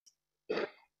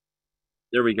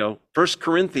There we go. 1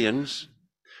 Corinthians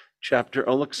chapter.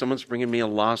 Oh, look, someone's bringing me a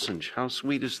lozenge. How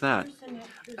sweet is that?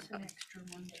 There's an extra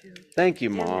one too. Thank you,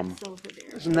 Mom.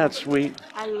 Isn't that sweet?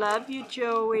 I love you,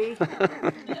 Joey.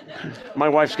 My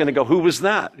wife's going to go, who was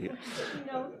that?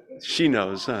 She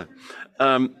knows.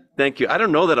 Thank you. I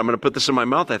don't know that I'm going to put this in my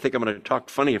mouth. I think I'm going to talk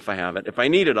funny if I have it. If I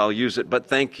need it, I'll use it, but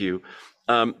thank you.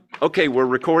 Okay, we're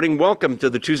recording. Welcome to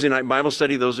the Tuesday night Bible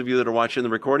study. Those of you that are watching the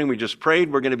recording, we just prayed.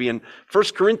 We're going to be in 1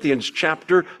 Corinthians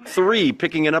chapter 3,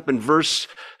 picking it up in verse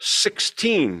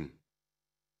 16.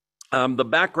 The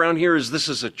background here is this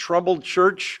is a troubled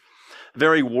church,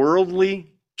 very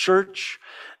worldly church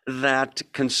that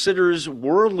considers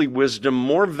worldly wisdom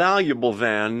more valuable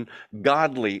than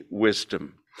godly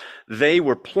wisdom. They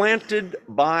were planted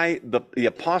by the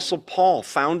Apostle Paul,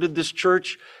 founded this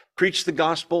church, preached the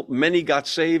gospel. Many got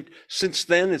saved. Since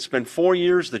then, it's been 4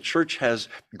 years. The church has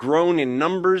grown in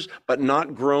numbers, but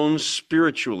not grown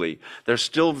spiritually. They're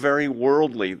still very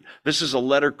worldly. This is a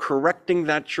letter correcting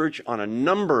that church on a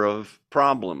number of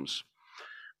problems.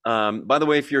 By the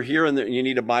way, if you're here and you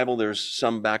need a Bible, there's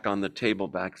some back on the table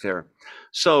back there.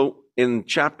 So in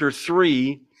chapter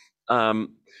 3,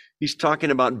 he's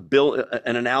talking about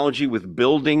an analogy with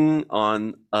building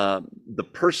on the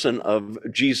person of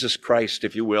Jesus Christ,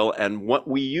 if you will, and what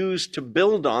we use to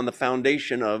build on the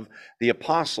foundation of the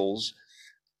apostles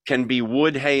can be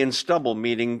wood, hay, and stubble,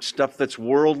 meaning stuff that's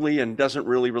worldly and doesn't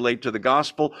really relate to the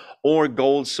gospel, or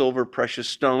gold, silver, precious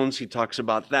stones. He talks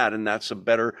about that, and that's a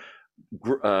better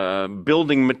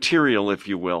building material, if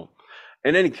you will.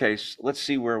 In any case, let's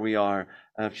see where we are.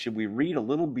 Should we read a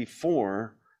little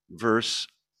before verse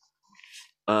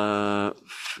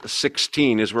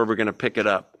 16 is where we're going to pick it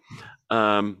up.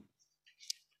 No,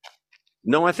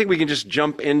 I think we can just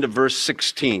jump into verse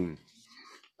 16.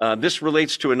 This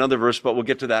relates to another verse, but we'll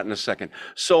get to that in a second.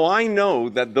 So I know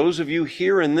that those of you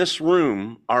here in this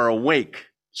room are awake.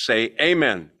 Say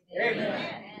amen.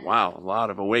 Amen. Wow, a lot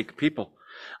of awake people.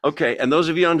 Okay, and those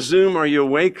of you on Zoom, are you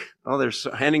awake? Oh, they're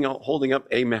holding up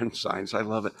amen signs. I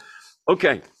love it.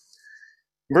 Okay.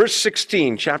 Verse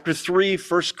 16, chapter 3,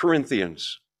 1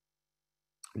 Corinthians.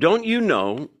 Don't you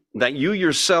know that you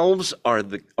yourselves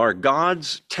are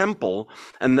God's temple,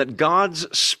 and that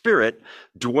God's Spirit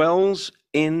dwells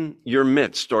in your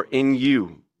midst, or in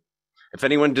you? If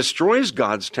anyone destroys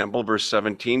God's temple, verse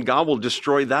 17, God will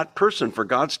destroy that person, for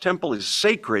God's temple is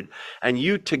sacred, and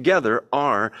you together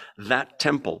are that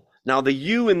temple. Now, the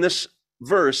you in this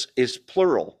verse is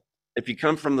plural. If you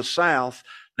come from the South,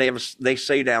 they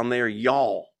say down there,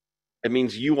 y'all. It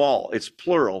means you all. It's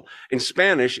plural. In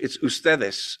Spanish, it's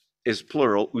ustedes is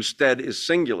plural. Usted is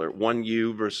singular. One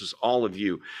you versus all of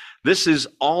you. This is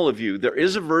all of you. There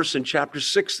is a verse in chapter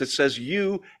 6 that says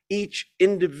you, each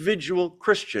individual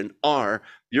Christian,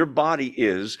 your body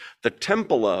is the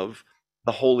temple of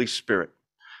the Holy Spirit.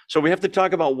 So we have to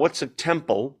talk about what's a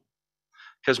temple,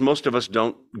 because most of us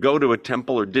don't go to a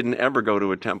temple or didn't ever go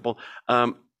to a temple.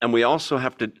 And we also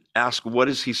have to ask, what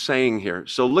is he saying here?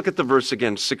 So look at the verse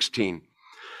again, 16.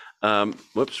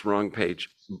 Wrong page.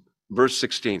 Verse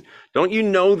 16. Don't you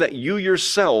know that you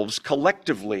yourselves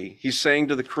collectively, he's saying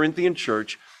to the Corinthian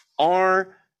church,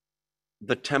 are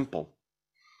the temple?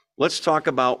 Let's talk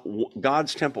about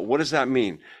God's temple. What does that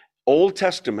mean? Old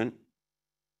Testament,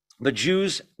 the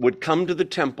Jews would come to the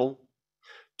temple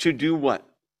to do what?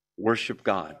 Worship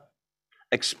God,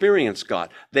 experience God.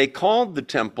 They called the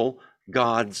temple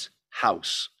God's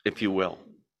house, if you will.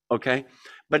 Okay?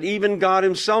 But even God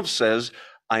himself says,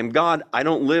 I'm God. I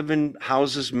don't live in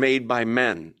houses made by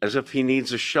men, as if he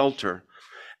needs a shelter.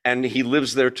 And he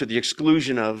lives there to the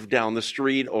exclusion of down the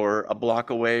street or a block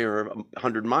away or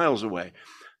 100 miles away.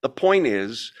 The point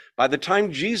is, by the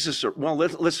time Jesus,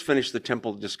 let's finish the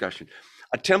temple discussion.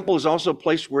 A temple is also a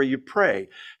place where you pray.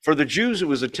 For the Jews, it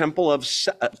was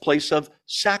a place of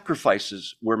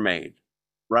sacrifices were made,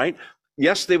 right?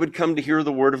 Yes, they would come to hear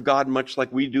the word of God, much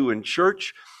like we do in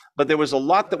church, but there was a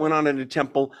lot that went on in a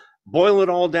temple. Boil it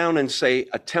all down and say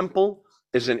a temple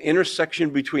is an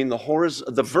intersection between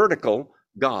the vertical,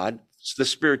 God, the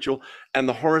spiritual, and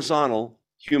the horizontal,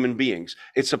 human beings.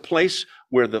 It's a place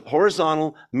where the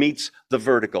horizontal meets the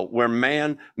vertical, where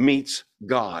man meets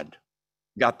God.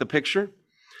 Got the picture?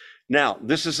 Now,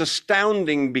 this is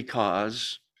astounding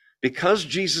because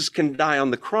Jesus can die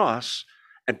on the cross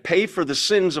and pay for the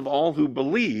sins of all who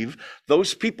believe.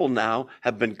 Those people now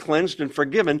have been cleansed and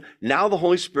forgiven. Now the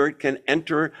Holy Spirit can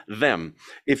enter them.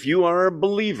 If you are a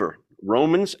believer,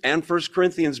 Romans and 1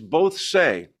 Corinthians both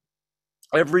say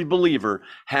every believer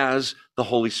has the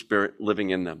Holy Spirit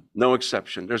living in them. No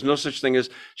exception. There's no such thing as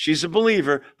she's a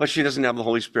believer, but she doesn't have the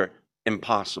Holy Spirit.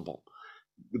 Impossible.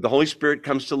 the Holy Spirit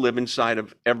comes to live inside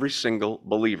of every single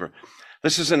believer.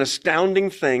 This is an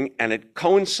astounding thing, and it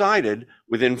coincided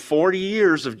within 40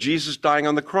 years of Jesus dying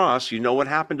on the cross. You know what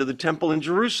happened to the temple in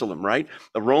Jerusalem, right?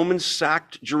 The Romans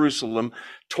sacked Jerusalem,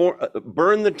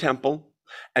 burned the temple,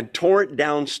 and tore it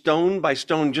down stone by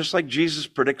stone, just like Jesus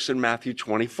predicts in Matthew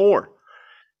 24.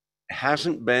 It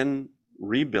hasn't been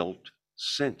rebuilt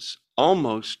since,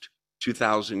 almost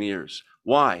 2,000 years.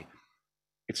 Why?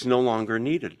 It's no longer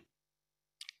needed.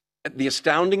 The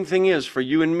astounding thing is, for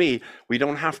you and me, we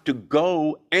don't have to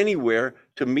go anywhere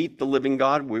to meet the living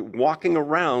God. We're walking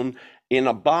around in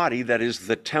a body that is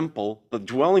the temple, the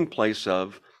dwelling place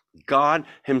of God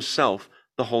himself,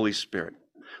 the Holy Spirit,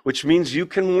 which means you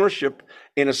can worship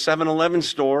in a 7-Eleven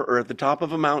store or at the top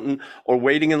of a mountain or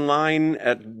waiting in line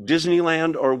at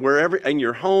Disneyland or wherever, in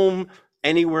your home,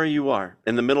 anywhere you are,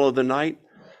 in the middle of the night.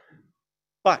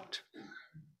 But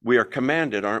we are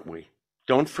commanded, aren't we?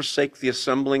 Don't forsake the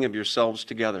assembling of yourselves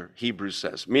together, Hebrews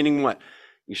says. Meaning what?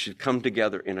 You should come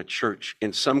together in a church,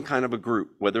 in some kind of a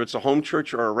group, whether it's a home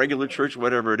church or a regular church,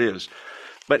 whatever it is.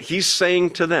 But he's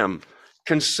saying to them,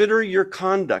 consider your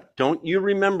conduct. Don't you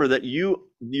remember that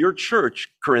your church,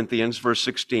 Corinthians, verse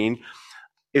 16,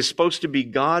 is supposed to be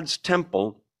God's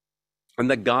temple, and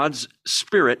that God's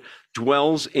Spirit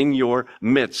dwells in your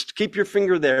midst. Keep your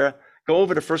finger there. Go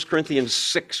over to 1 Corinthians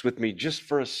 6 with me just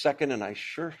for a second, and I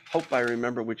sure hope I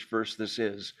remember which verse this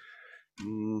is.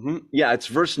 Yeah, it's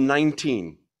verse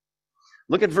 19.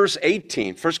 Look at verse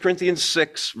 18, 1 Corinthians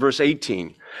 6, verse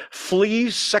 18. Flee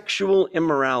sexual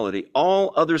immorality.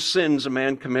 All other sins a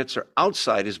man commits are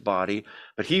outside his body,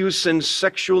 but he who sins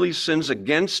sexually sins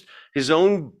against his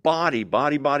own body,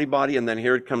 and then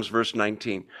here it comes, verse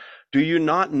 19. Do you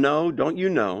not know, don't you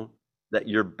know, that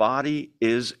your body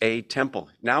is a temple?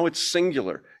 Now it's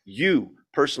singular. You,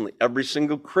 personally, every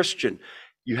single Christian,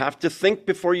 you have to think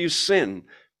before you sin.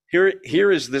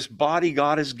 Here is this body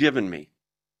God has given me.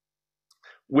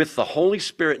 With the Holy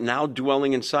Spirit now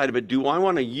dwelling inside of it, do I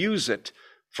want to use it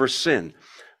for sin?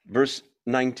 Verse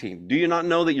 19, do you not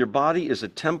know that your body is a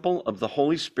temple of the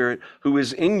Holy Spirit who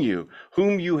is in you,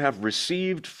 whom you have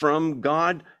received from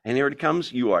God? And here it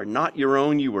comes, you are not your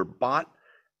own, you were bought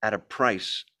at a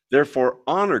price. Therefore,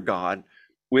 honor God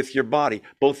with your body,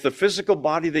 both the physical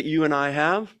body that you and I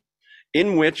have,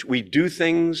 in which we do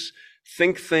things,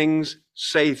 think things,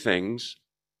 say things,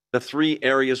 the three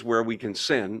areas where we can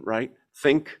sin, right?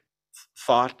 Think,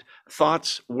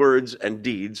 thoughts, words, and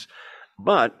deeds.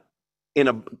 But in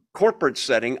a corporate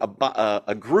setting,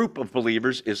 a group of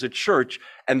believers is a church,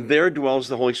 and there dwells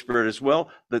the Holy Spirit as well.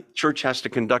 The church has to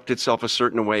conduct itself a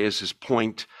certain way, is his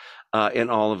point in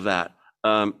all of that.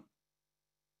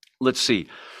 Let's see.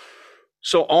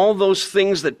 So all those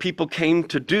things that people came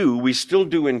to do, we still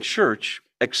do in church,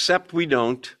 except we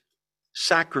don't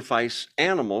sacrifice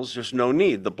animals. There's no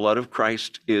need. The blood of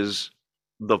Christ is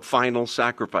the final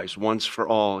sacrifice, once for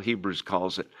all, Hebrews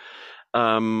calls it.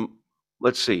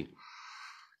 Let's see.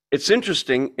 It's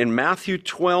interesting, in Matthew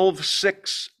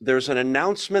 12:6, there's an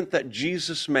announcement that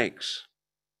Jesus makes.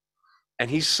 And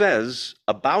he says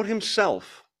about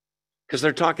himself, because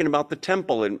they're talking about the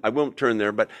temple, and I won't turn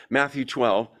there, but Matthew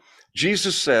 12,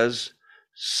 Jesus says,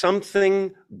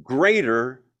 something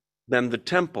greater than the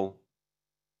temple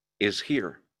is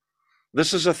here.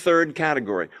 This is a third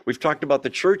category. We've talked about the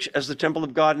church as the temple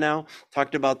of God now,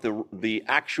 talked about the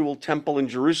actual temple in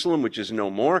Jerusalem, which is no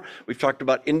more. We've talked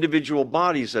about individual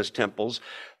bodies as temples.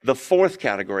 The fourth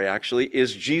category, actually,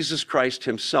 is Jesus Christ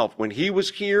himself. When he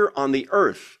was here on the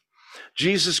earth,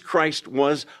 Jesus Christ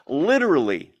was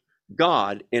literally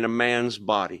God in a man's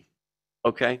body,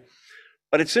 okay?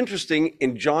 But it's interesting,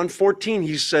 in John 14,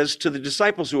 he says to the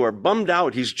disciples who are bummed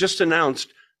out, he's just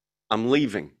announced, I'm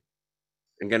leaving.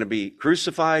 I'm going to be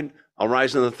crucified. I'll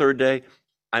rise on the third day.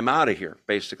 I'm out of here,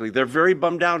 basically. They're very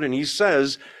bummed out. And he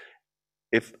says,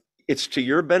 if it's to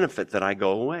your benefit that I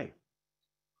go away.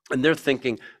 And they're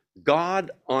thinking,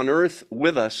 God on earth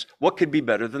with us, what could be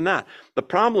better than that? The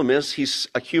problem is he's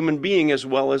a human being as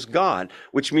well as God,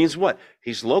 which means what?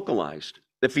 He's localized.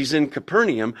 If he's in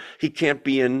Capernaum, he can't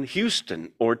be in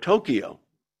Houston or Tokyo,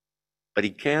 but he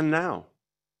can now,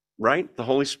 right? The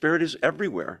Holy Spirit is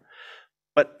everywhere.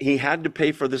 But he had to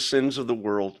pay for the sins of the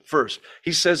world first.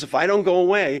 He says, if I don't go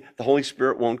away, the Holy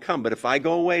Spirit won't come. But if I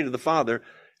go away to the Father,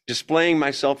 displaying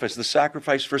myself as the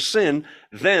sacrifice for sin,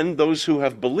 then those who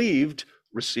have believed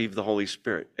receive the Holy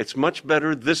Spirit. It's much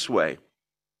better this way.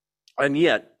 And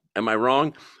yet, am I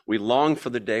wrong? We long for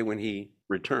the day when he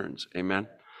returns. Amen.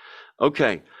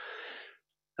 Okay.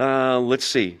 Let's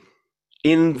see.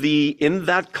 In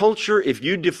that culture, if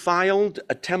you defiled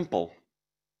a temple,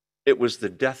 it was the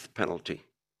death penalty.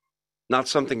 not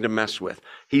something to mess with.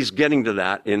 He's getting to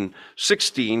that. In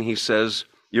 16, he says,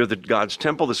 you're God's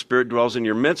temple, the Spirit dwells in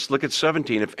your midst. Look at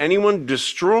 17. If anyone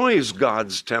destroys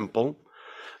God's temple,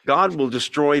 God will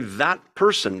destroy that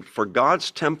person, for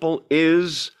God's temple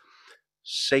is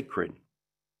sacred,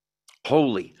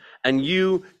 holy, and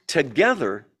you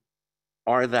together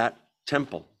are that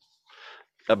temple.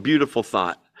 A beautiful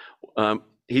thought.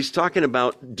 He's talking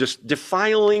about just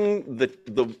defiling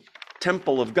the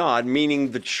temple of God,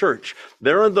 meaning the church.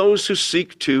 There are those who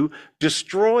seek to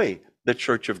destroy the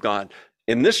church of God.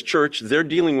 In this church, they're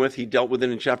dealing with, he dealt with it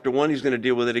in chapter 1, he's going to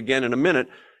deal with it again in a minute,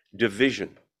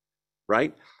 division,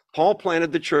 right? Paul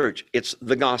planted the church. It's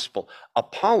the gospel.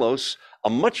 Apollos, a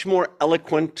much more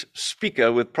eloquent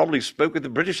speaker probably spoke with a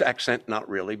British accent, not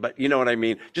really, but you know what I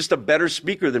mean, just a better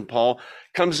speaker than Paul,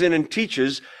 comes in and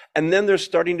teaches, and then there's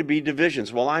starting to be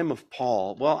divisions. Well, I'm of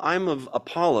Paul. Well, I'm of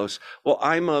Apollos. Well,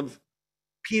 I'm of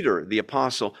Peter, the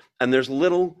apostle, and there's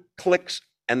little cliques,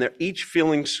 and they're each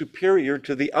feeling superior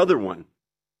to the other one.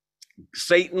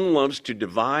 Satan loves to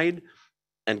divide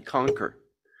and conquer.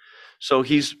 So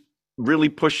he's really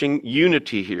pushing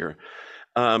unity here.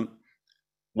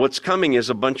 What's coming is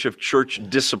a bunch of church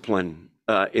discipline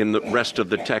in the rest of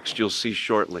the text you'll see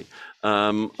shortly.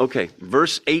 Okay,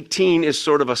 verse 18 is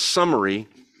sort of a summary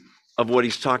of what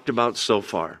he's talked about so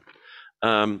far.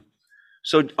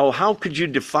 How could you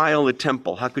defile the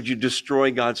temple? How could you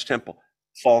destroy God's temple?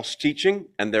 False teaching,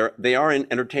 and they are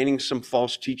entertaining some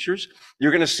false teachers.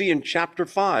 You're going to see in chapter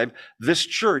 5, this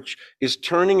church is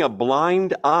turning a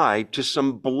blind eye to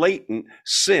some blatant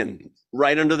sin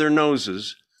right under their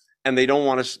noses, and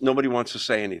nobody wants to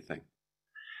say anything.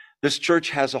 This church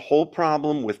has a whole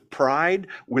problem with pride,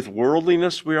 with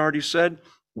worldliness, we already said,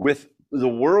 with the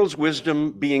world's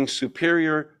wisdom being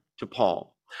superior to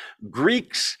Paul.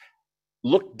 Greeks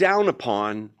look down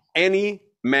upon any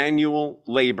manual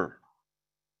labor.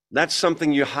 That's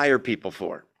something you hire people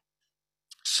for.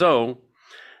 So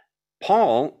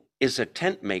Paul is a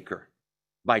tent maker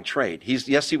by trade. He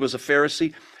was a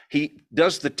Pharisee. He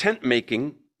does the tent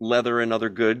making, leather and other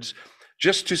goods,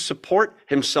 just to support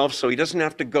himself so he doesn't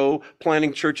have to go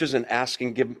planting churches and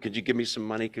asking, could you give me some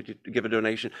money? Could you give a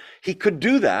donation? He could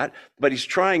do that, but he's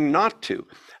trying not to.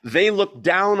 They look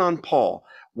down on Paul.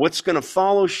 What's going to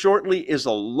follow shortly is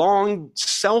a long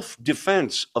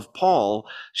self-defense of Paul,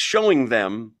 showing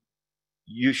them,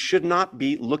 you should not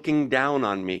be looking down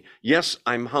on me. Yes,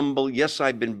 I'm humble. Yes,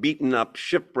 I've been beaten up,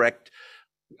 shipwrecked,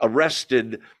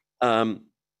 arrested, and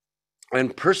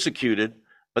persecuted,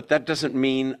 but that doesn't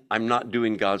mean I'm not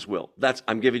doing God's will.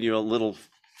 I'm giving you a little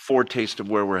foretaste of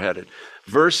where we're headed.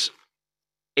 Verse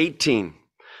 18,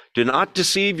 do not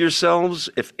deceive yourselves.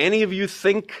 If any of you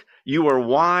think you are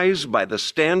wise by the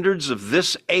standards of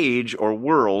this age or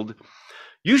world,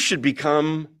 you should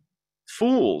become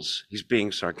fools. He's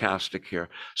being sarcastic here,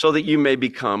 so that you may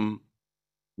become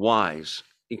wise.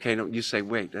 Okay, you say,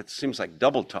 wait, that seems like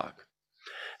double talk.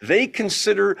 They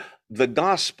consider the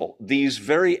gospel, these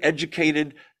very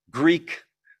educated Greek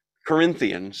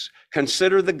Corinthians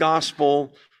consider the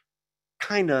gospel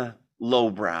kind of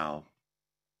lowbrow,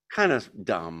 kind of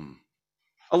dumb,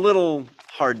 a little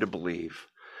hard to believe.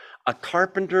 A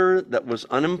carpenter that was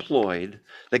unemployed,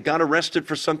 that got arrested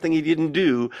for something he didn't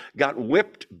do, got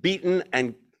whipped, beaten,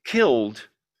 and killed,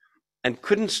 and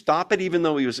couldn't stop it even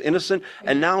though he was innocent.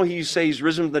 And now you say he's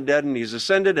risen from the dead and he's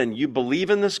ascended, and you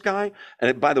believe in this guy?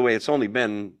 And by the way, it's only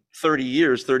been 30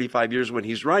 years, 35 years when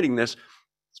he's writing this.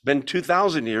 It's been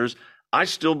 2,000 years. I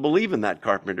still believe in that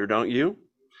carpenter, don't you?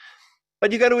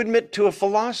 But you got to admit, to a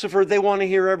philosopher, they want to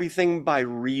hear everything by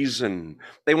reason.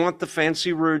 They want the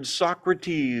fancy words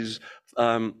Socrates,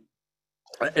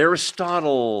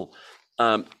 Aristotle.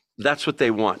 That's what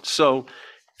they want. So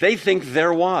they think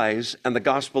they're wise and the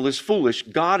gospel is foolish.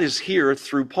 God is here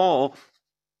through Paul,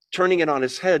 turning it on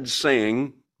its head,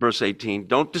 saying, verse 18,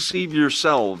 don't deceive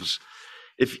yourselves.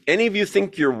 If any of you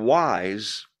think you're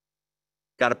wise,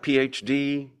 got a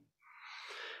PhD,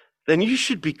 then you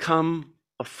should become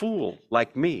a fool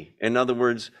like me. In other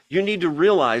words, you need to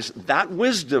realize that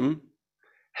wisdom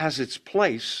has its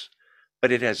place,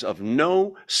 but it has of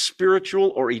no spiritual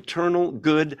or eternal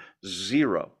good,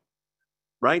 zero,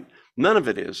 right? None of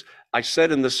it is. I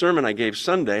said in the sermon I gave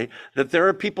Sunday that there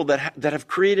are people that have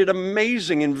created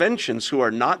amazing inventions who are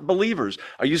not believers.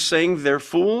 Are you saying they're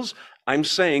fools? I'm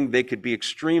saying they could be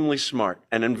extremely smart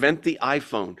and invent the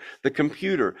iPhone, the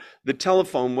computer, the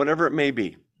telephone, whatever it may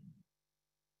be.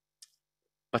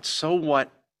 But so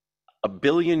what, a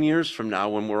billion years from now,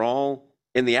 when we're all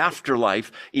in the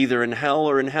afterlife, either in hell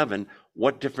or in heaven,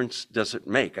 what difference does it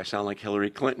make? I sound like Hillary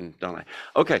Clinton, don't I?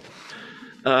 Okay.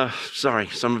 Sorry,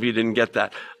 some of you didn't get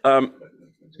that.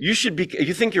 You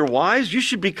think you're wise? You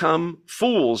should become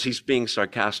fools. He's being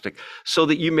sarcastic, so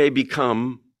that you may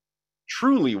become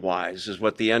truly wise, is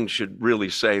what the end should really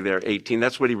say there, 18.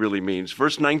 That's what he really means.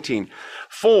 Verse 19,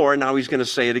 for, now he's going to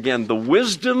say it again, the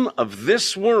wisdom of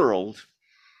this world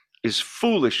is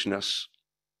foolishness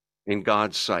in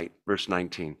God's sight. Verse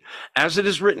 19, as it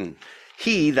is written,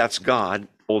 he, that's God,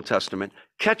 Old Testament,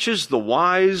 catches the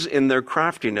wise in their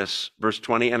craftiness. Verse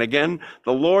 20, and again,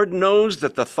 the Lord knows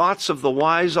that the thoughts of the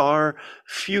wise are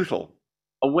futile,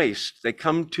 a waste. They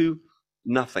come to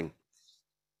nothing.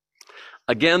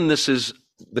 Again, this is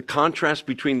the contrast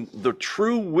between the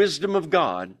true wisdom of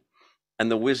God and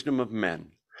the wisdom of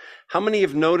men. How many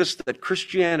have noticed that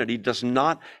Christianity does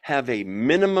not have a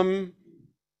minimum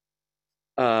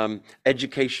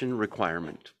education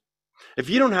requirement? If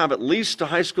you don't have at least a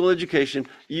high school education,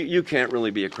 you can't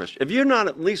really be a Christian. If you're not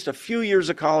at least a few years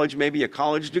of college, maybe a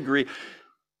college degree,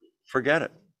 forget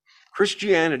it.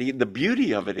 Christianity, the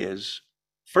beauty of it is,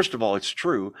 first of all, it's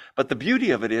true, but the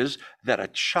beauty of it is that a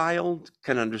child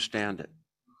can understand it.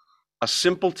 A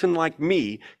simpleton like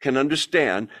me can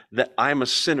understand that I'm a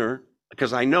sinner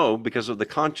because I know, because of the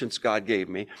conscience God gave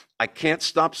me, I can't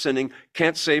stop sinning,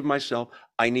 can't save myself.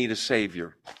 I need a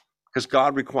Savior. Because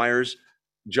God requires,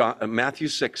 Matthew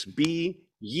 6, be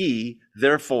ye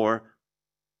therefore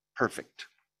perfect.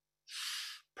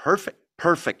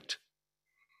 Perfect.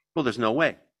 Well, there's no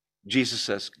way. Jesus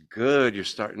says, good, you're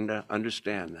starting to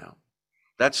understand now.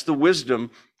 That's the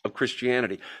wisdom of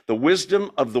Christianity. The wisdom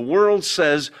of the world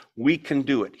says we can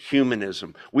do it.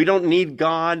 Humanism. We don't need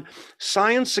God.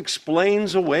 Science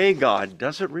explains away God.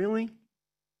 Does it really?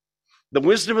 The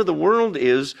wisdom of the world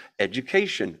is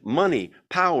education, money,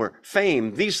 power,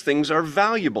 fame. These things are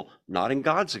valuable. Not in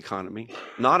God's economy.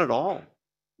 Not at all.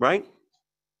 Right?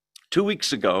 2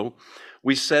 weeks ago,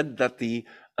 we said that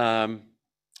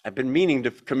I've been meaning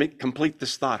to complete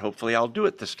this thought. Hopefully I'll do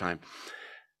it this time.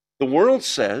 The world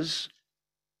says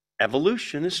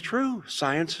evolution is true.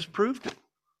 Science has proved it.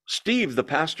 Steve, the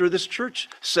pastor of this church,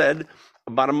 said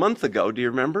about a month ago, do you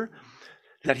remember,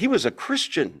 that he was a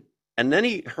Christian. And then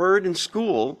he heard in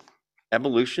school,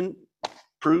 evolution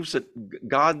proves that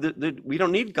God, that we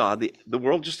don't need God. The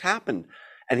world just happened.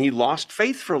 And he lost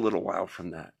faith for a little while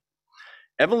from that.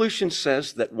 Evolution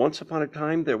says that once upon a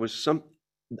time,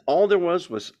 all there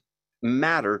was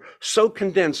matter so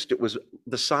condensed it was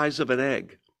the size of an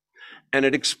egg. And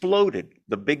it exploded,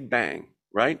 the Big Bang,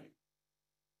 right?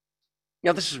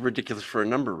 Now, this is ridiculous for a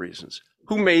number of reasons.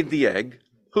 Who made the egg?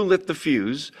 Who lit the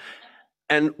fuse?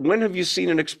 And when have you seen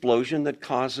an explosion that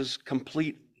causes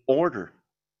complete order?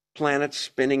 Planets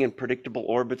spinning in predictable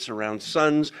orbits around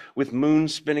suns, with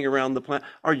moons spinning around the planet.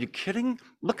 Are you kidding?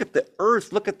 Look at the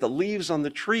earth, look at the leaves on the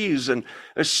trees, and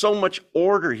there's so much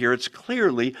order here. It's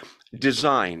clearly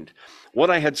designed. What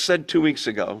I had said 2 weeks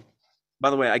ago, by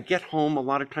the way, I get home a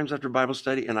lot of times after Bible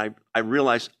study and I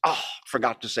realize,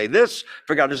 forgot to say this,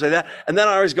 forgot to say that. And then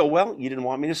I always go, well, you didn't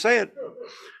want me to say it.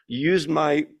 You used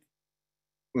my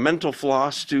mental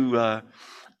floss to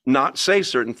not say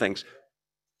certain things.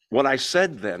 What I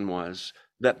said then was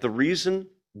that the reason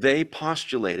they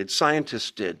postulated,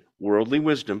 scientists did, worldly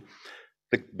wisdom,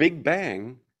 the Big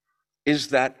Bang, is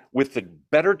that with the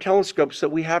better telescopes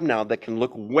that we have now that can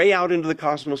look way out into the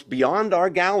cosmos beyond our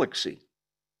galaxy,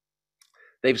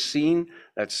 they've seen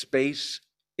that space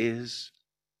is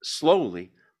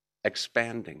slowly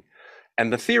expanding.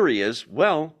 And the theory is,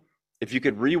 well, if you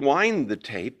could rewind the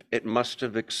tape, it must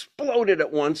have exploded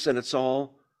at once and it's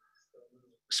all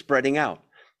spreading out.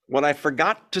 What I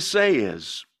forgot to say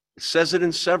is, it says it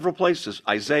in several places.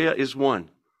 Isaiah is one.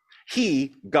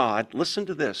 He, God, listen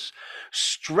to this,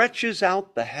 stretches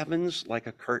out the heavens like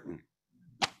a curtain.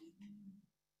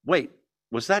 Wait,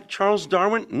 was that Charles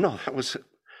Darwin? No, that was,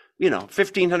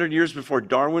 1,500 years before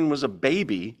Darwin was a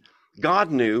baby.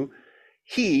 God knew.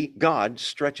 He, God,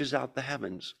 stretches out the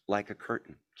heavens like a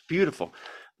curtain. It's beautiful.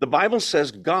 The Bible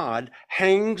says God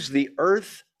hangs the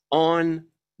earth on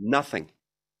nothing.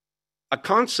 A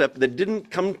concept that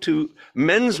didn't come to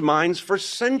men's minds for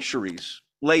centuries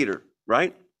later,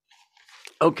 right?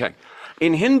 Okay.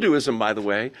 In Hinduism, by the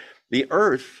way, the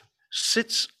earth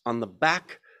sits on the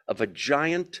back of a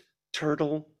giant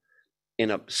turtle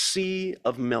in a sea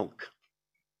of milk.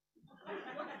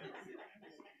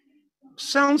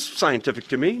 Sounds scientific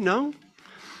to me, no?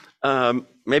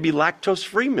 Maybe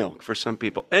lactose-free milk for some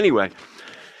people. Anyway,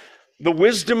 the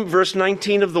wisdom, verse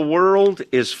 19, of the world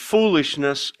is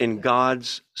foolishness in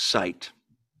God's sight.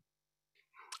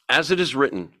 As it is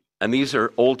written, and these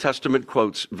are Old Testament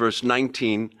quotes, verse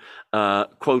 19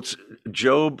 quotes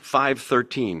Job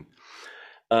 5:13.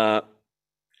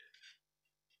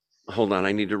 Hold on,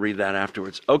 I need to read that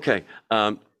afterwards. Okay,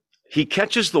 He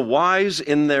catches the wise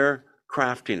in their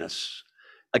craftiness.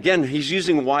 Again, he's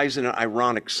using wise in an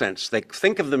ironic sense. They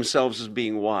think of themselves as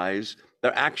being wise.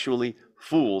 They're actually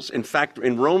fools. In fact,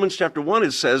 in Romans chapter 1,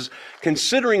 it says,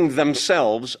 considering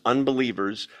themselves,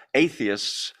 unbelievers,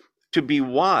 atheists, to be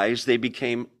wise, they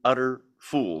became utter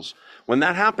fools. When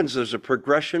that happens, there's a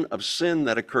progression of sin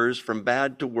that occurs from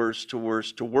bad to worse to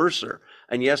worse to worser.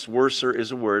 And yes, worser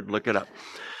is a word. Look it up.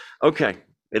 Okay,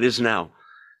 it is now.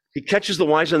 He catches the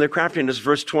wise in their craftiness,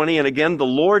 verse 20. And again, the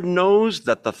Lord knows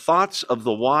that the thoughts of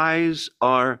the wise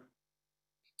are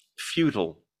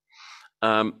futile.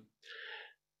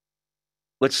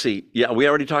 Let's see. Yeah, we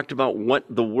already talked about what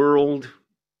the world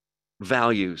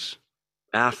values.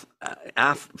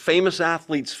 Famous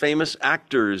athletes, famous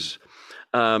actors,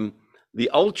 the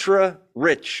ultra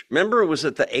rich. Remember, it was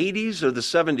at the 80s or the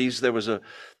 70s, there was a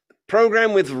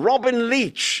program with Robin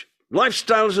Leach,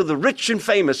 Lifestyles of the Rich and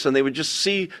Famous, and they would just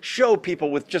show people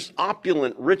with just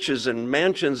opulent riches and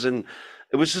mansions, and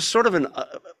it was just sort of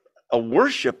a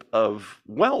worship of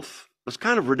wealth. It was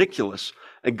kind of ridiculous.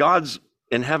 And God's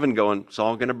in heaven going, it's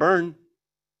all going to burn.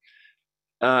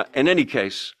 In any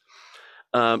case,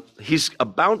 he's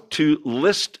about to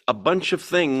list a bunch of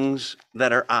things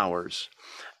that are ours.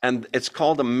 And it's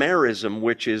called a merism,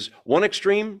 which is one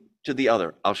extreme to the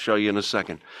other. I'll show you in a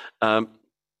second.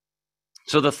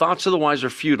 So the thoughts of the wise are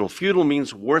futile. Futile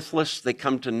means worthless. They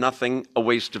come to nothing, a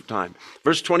waste of time.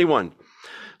 Verse 21.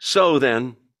 So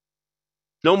then,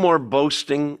 no more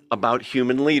boasting about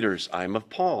human leaders. I'm of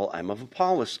Paul. I'm of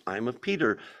Apollos. I'm of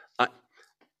Peter.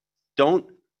 Don't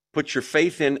put your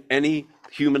faith in any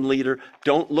human leader.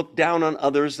 Don't look down on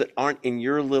others that aren't in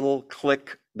your little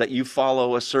clique that you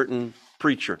follow a certain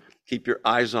preacher. Keep your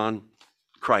eyes on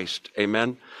Christ.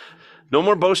 Amen. No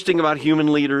more boasting about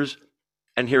human leaders.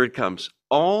 And here it comes.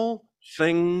 All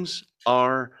things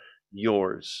are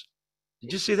yours.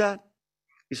 Did you see that?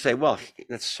 You say, well,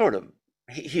 that's sort of,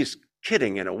 he's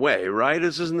kidding in a way, right?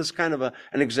 Isn't this kind of an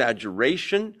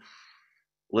exaggeration?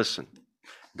 Listen,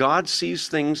 God sees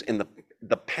things in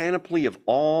the panoply of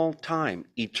all time,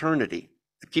 eternity.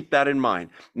 Keep that in mind.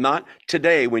 Not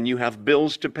today when you have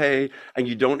bills to pay and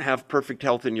you don't have perfect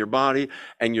health in your body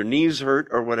and your knees hurt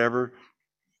or whatever.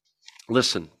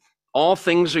 Listen, all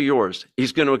things are yours.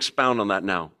 He's going to expound on that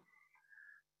now.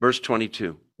 Verse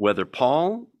 22, whether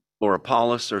Paul or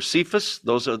Apollos or Cephas,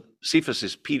 Cephas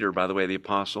is Peter, by the way, the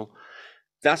apostle.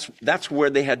 That's where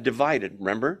they had divided,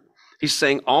 remember? He's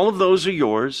saying all of those are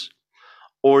yours,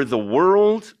 or the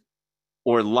world,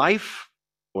 or life,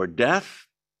 or death,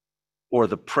 or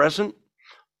the present,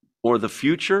 or the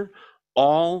future,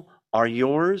 all are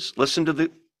yours. Listen to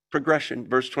the progression,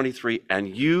 verse 23,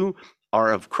 and you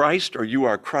are of Christ, or you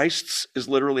are Christ's, is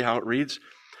literally how it reads,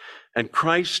 and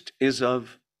Christ is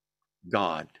of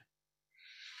God.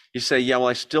 You say, yeah, well,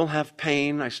 I still have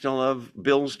pain, I still have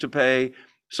bills to pay,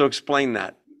 so explain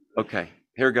that. Okay,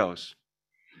 here goes.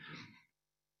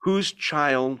 Whose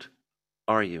child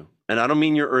are you? And I don't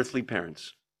mean your earthly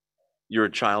parents. You're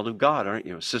a child of God, aren't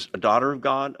you? A daughter of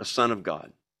God, a son of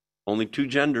God. Only two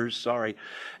genders, sorry.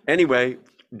 Anyway,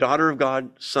 daughter of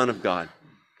God, son of God.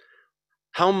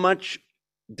 How much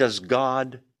does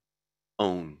God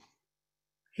own?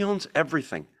 He owns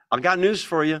everything. I got news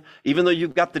for you. Even though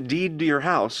you've got the deed to your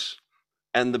house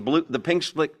and the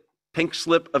pink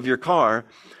slip of your car,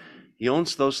 he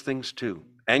owns those things too.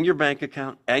 And your bank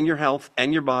account, and your health,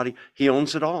 and your body. He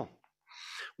owns it all.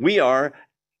 We are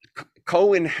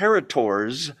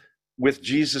co-inheritors with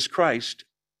Jesus Christ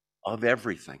of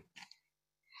everything.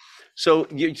 So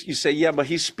you say, yeah, but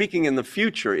he's speaking in the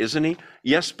future, isn't he?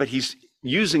 Yes, but he's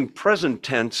using present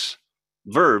tense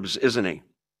verbs, isn't he?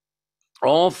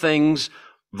 All things,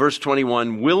 verse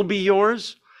 21, will be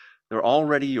yours. They're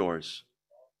already yours.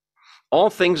 All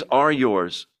things are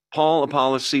yours. Paul,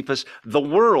 Apollos, Cephas, the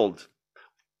world.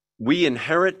 We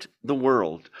inherit the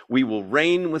world. We will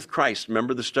reign with Christ.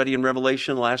 Remember the study in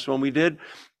Revelation, the last one we did?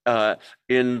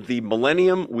 In the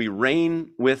millennium, we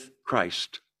reign with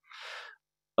Christ.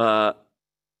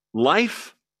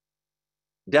 Life,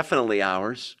 definitely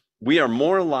ours. We are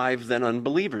more alive than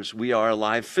unbelievers. We are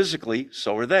alive physically,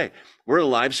 so are they. We're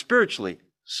alive spiritually,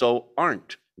 so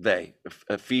aren't they.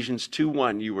 Ephesians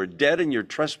 2:1, you were dead in your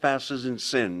trespasses and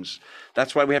sins.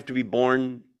 That's why we have to be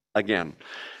born again.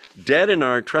 Dead in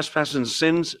our trespasses and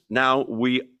sins, now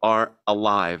we are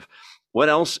alive. What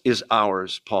else is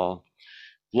ours, Paul?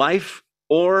 Life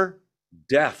or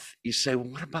death. You say, well,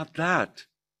 what about that?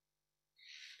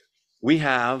 We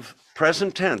have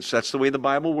present tense. That's the way the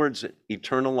Bible words it,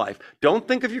 eternal life. Don't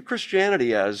think of your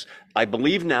Christianity as, I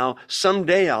believe now,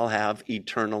 someday I'll have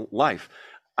eternal life.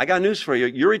 I got news for you.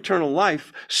 Your eternal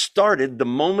life started the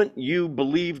moment you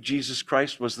believed Jesus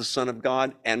Christ was the Son of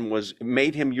God and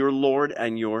made him your Lord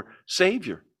and your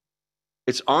Savior.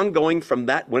 It's ongoing from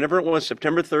that, whenever it was,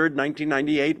 September 3rd,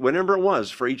 1998, whenever it was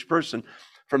for each person.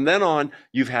 From then on,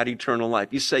 you've had eternal life.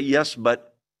 You say, yes,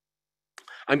 but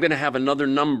I'm going to have another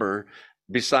number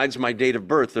besides my date of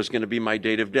birth. There's going to be my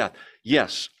date of death.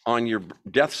 Yes, on your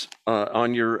deaths,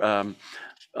 on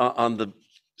the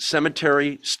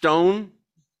cemetery stone.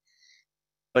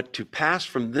 But to pass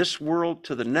from this world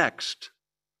to the next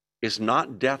is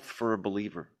not death for a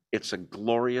believer. It's a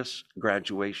glorious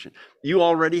graduation. You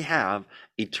already have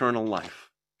eternal life.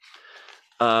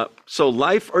 So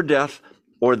life or death,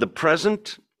 or the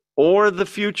present or the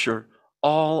future,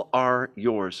 all are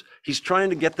yours. He's trying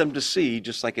to get them to see,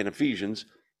 just like in Ephesians,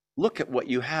 look at what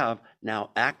you have.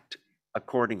 Now act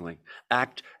accordingly.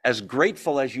 Act as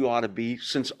grateful as you ought to be,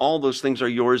 since all those things are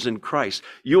yours in Christ.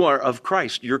 You are of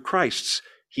Christ. You're Christ's.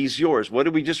 He's yours. What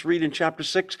did we just read in chapter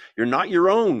 6? You're not your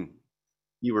own.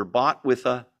 You were bought with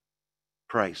a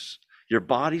price. Your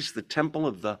body's the temple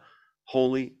of the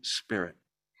Holy Spirit.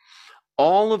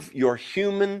 All of your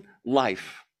human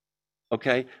life,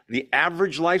 okay, the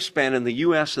average lifespan in the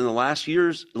U.S. in the last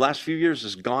few years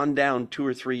has gone down 2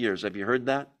 or 3 years. Have you heard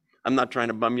that? I'm not trying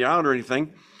to bum you out or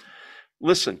anything.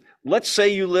 Listen, let's say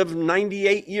you live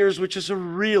 98 years, which is a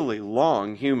really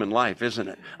long human life, isn't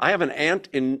it? I have an aunt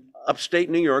in upstate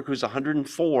New York who's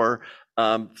 104.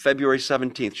 February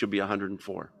 17th, she'll be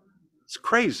 104. It's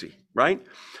crazy, right?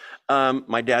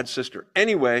 My dad's sister.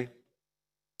 Anyway,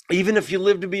 even if you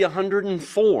live to be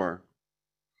 104,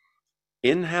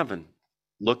 in heaven,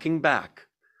 looking back,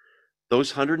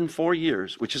 those 104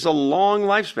 years, which is a long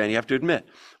lifespan, you have to admit,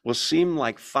 will seem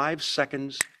like 5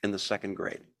 seconds in the second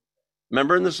grade.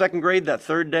 Remember in the second grade, that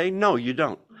third day? No, you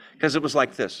don't, because it was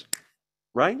like this,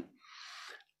 right?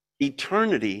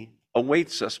 Eternity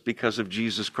awaits us because of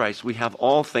Jesus Christ. We have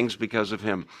all things because of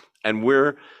him, and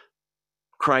we're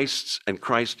Christ's, and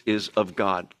Christ is of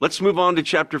God. Let's move on to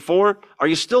chapter 4. Are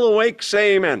you still awake?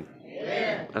 Say amen.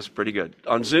 Amen. That's pretty good.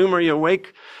 On Zoom, are you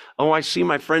awake? Oh, I see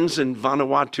my friends in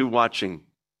Vanuatu watching.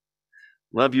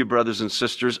 Love you, brothers and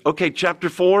sisters. Okay, chapter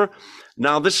 4.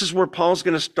 Now, this is where Paul's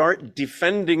going to start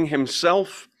defending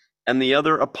himself and the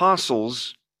other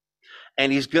apostles.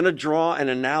 And he's going to draw an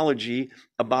analogy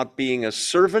about being a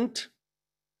servant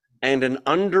and an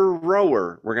under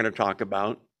rower, we're going to talk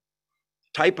about,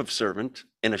 type of servant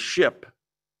in a ship,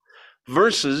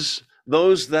 versus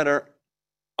those that are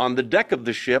on the deck of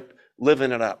the ship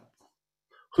living it up.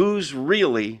 Who's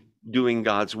really doing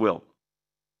God's will?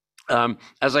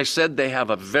 As I said, they have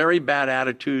a very bad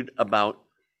attitude about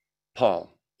Paul.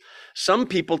 Some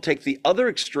people take the other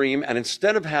extreme, and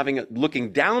instead of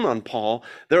looking down on Paul,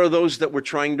 there are those that were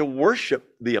trying to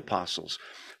worship the apostles.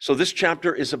 So this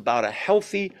chapter is about a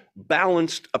healthy,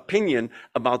 balanced opinion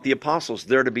about the apostles.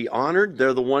 They're to be honored.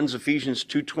 They're the ones, Ephesians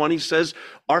 2:20 says,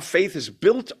 our faith is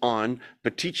built on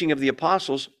the teaching of the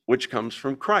apostles, which comes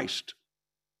from Christ.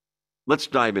 Let's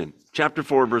dive in. Chapter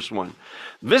 4, verse 1.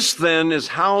 This then is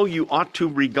how you ought to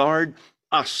regard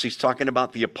us. He's talking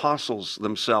about the apostles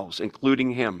themselves,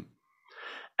 including him,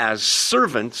 as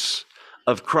servants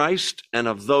of Christ and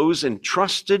of those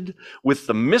entrusted with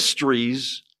the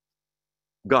mysteries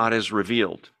God has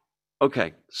revealed.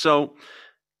 Okay, so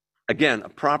again, a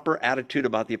proper attitude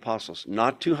about the apostles.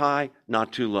 Not too high,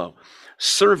 not too low.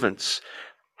 Servants,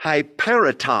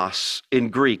 hyperitos in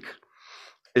Greek.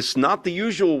 It's not the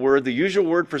usual word. The usual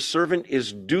word for servant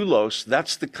is doulos.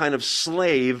 That's the kind of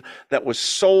slave that was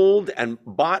sold and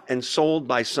bought and sold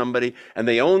by somebody, and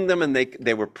they owned them, and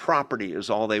they were property is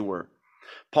all they were.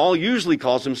 Paul usually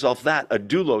calls himself that, a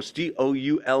doulos,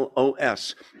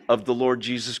 D-O-U-L-O-S, of the Lord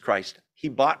Jesus Christ. He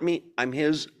bought me, I'm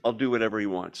his, I'll do whatever he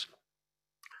wants.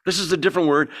 This is a different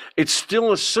word. It's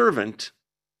still a servant,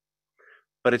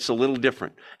 but it's a little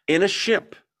different. In a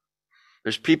ship,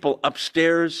 there's people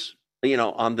upstairs,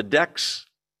 on the decks,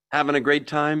 having a great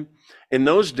time. In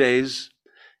those days,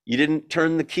 you didn't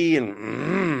turn the key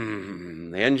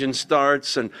and the engine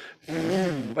starts and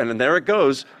there it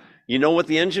goes. You know what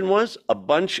the engine was? A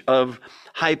bunch of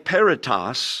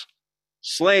hyperitos,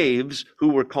 slaves who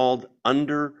were called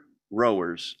under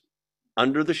rowers.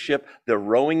 Under the ship, they're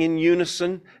rowing in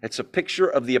unison. It's a picture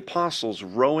of the apostles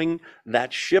rowing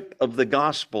that ship of the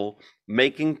gospel,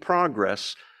 making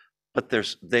progress. But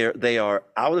they are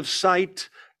out of sight,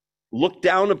 looked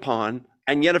down upon,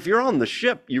 and yet if you're on the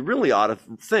ship, you really ought to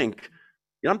think,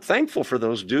 I'm thankful for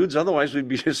those dudes, otherwise we'd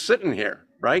be just sitting here,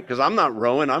 right? Because I'm not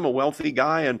rowing, I'm a wealthy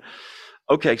guy. And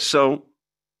okay, so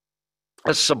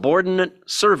a subordinate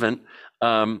servant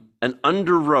an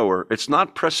under rower. It's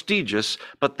not prestigious,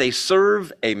 but they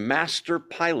serve a master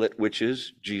pilot, which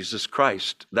is Jesus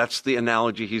Christ. That's the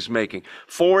analogy he's making.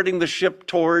 Forwarding the ship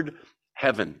toward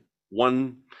heaven,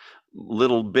 one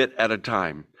little bit at a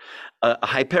time.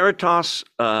 Hyperitas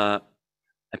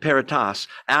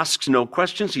asks no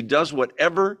questions. He does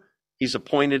whatever he's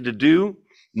appointed to do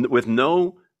with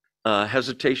no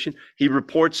hesitation. He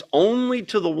reports only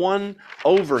to the one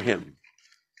over him.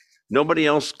 Nobody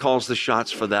else calls the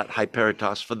shots for that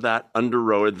hyperitas, for that under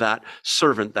rower, that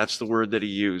servant. That's the word that he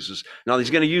uses. Now, he's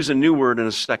going to use a new word in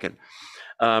a second.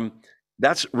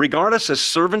 That's regard us as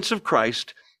servants of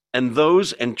Christ and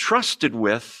those entrusted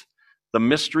with the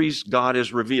mysteries God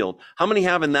has revealed. How many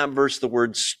have in that verse the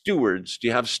word stewards? Do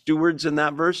you have stewards in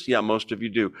that verse? Yeah, most of you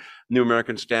do. New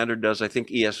American Standard does. I think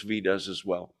ESV does as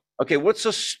well. Okay, what's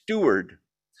a steward?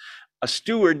 A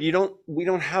steward, we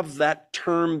don't have that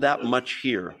term that much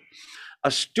here.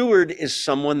 A steward is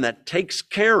someone that takes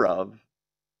care of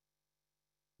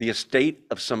the estate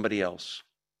of somebody else.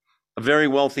 A very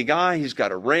wealthy guy, he's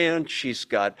got a ranch, he's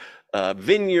got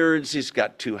vineyards, he's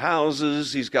got 2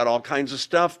 houses, he's got all kinds of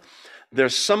stuff.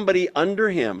 There's somebody under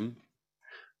him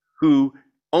who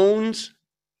owns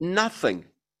nothing,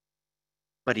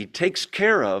 but he takes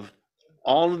care of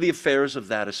all of the affairs of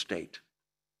that estate.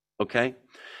 Okay?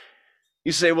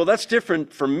 You say, well, that's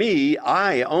different from me.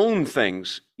 I own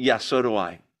things. Yeah, so do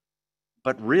I.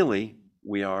 But really,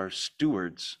 we are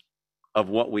stewards of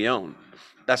what we own.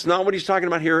 That's not what he's talking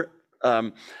about here,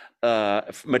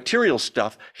 material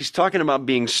stuff. He's talking about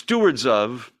being stewards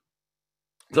of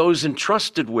those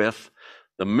entrusted with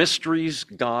the mysteries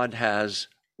God has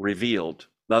revealed.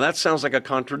 Now, that sounds like a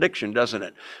contradiction, doesn't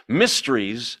it?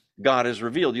 Mysteries God has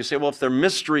revealed. You say, well, if they're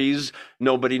mysteries,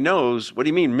 nobody knows. What do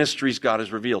you mean, mysteries God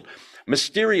has revealed?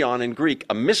 Mysterion in Greek,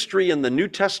 a mystery in the New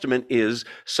Testament is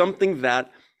something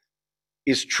that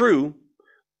is true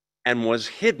and was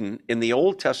hidden in the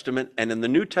Old Testament, and in the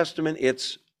New Testament,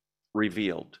 it's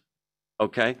revealed.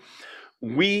 Okay?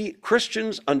 We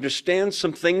Christians understand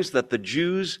some things that the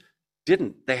Jews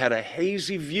didn't. They had a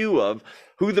hazy view of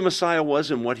who the Messiah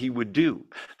was and what he would do.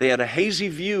 They had a hazy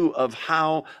view of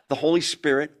how the Holy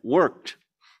Spirit worked.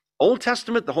 Old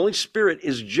Testament, the Holy Spirit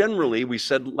is generally, we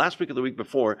said last week or the week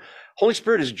before, Holy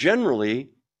Spirit is generally,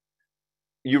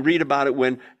 you read about it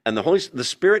when, and the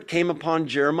Spirit came upon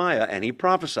Jeremiah and he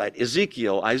prophesied.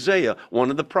 Ezekiel, Isaiah, one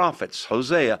of the prophets,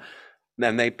 Hosea,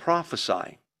 and they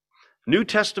prophesy. New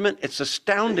Testament, it's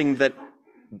astounding that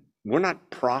we're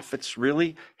not prophets,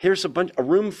 really. Here's a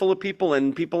room full of people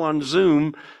and people on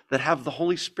Zoom that have the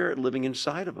Holy Spirit living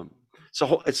inside of them.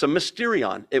 So it's a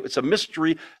mysterion. It's a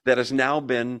mystery that has now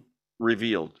been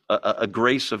revealed, a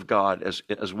grace of God,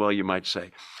 as well, you might say.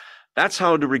 That's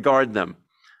how to regard them.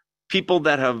 People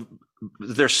that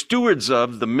they're stewards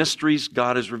of the mysteries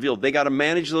God has revealed. They got to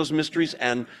manage those mysteries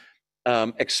and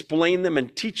explain them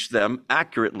and teach them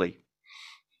accurately.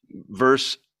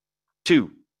 Verse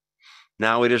 2.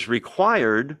 Now it is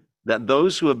required that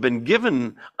those who have been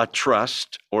given a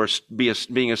trust or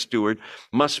being a steward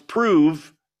must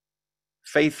prove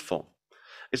faithful.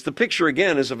 It's the picture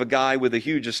again as of a guy with a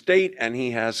huge estate, and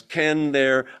he has Ken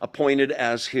there appointed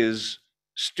as his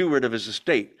steward of his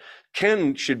estate.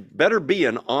 Ken should better be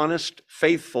an honest,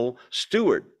 faithful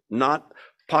steward, not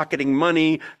pocketing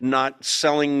money, not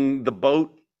selling the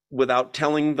boat without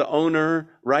telling the owner,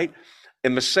 right?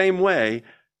 In the same way,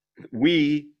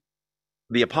 we,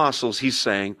 the apostles, he's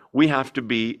saying,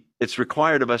 it's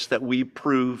required of us that we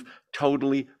prove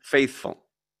totally faithful.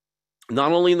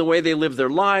 Not only in the way they live their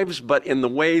lives, but in the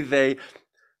way they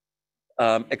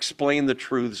explain the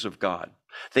truths of God.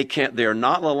 They're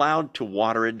not allowed to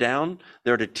water it down.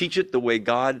 They're to teach it the way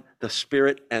God, the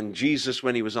Spirit, and Jesus,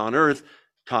 when he was on earth,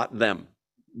 taught them,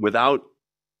 without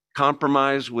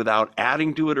compromise, without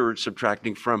adding to it or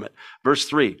subtracting from it. Verse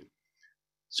 3.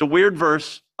 It's a weird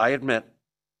verse, I admit.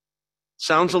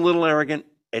 Sounds a little arrogant.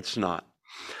 It's not.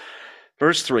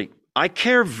 Verse 3. I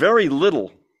care very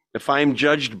little if I am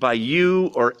judged by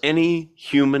you or any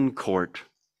human court.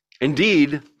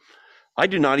 Indeed, I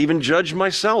do not even judge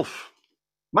myself.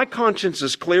 My conscience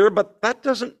is clear, but that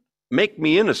doesn't make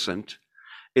me innocent.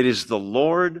 It is the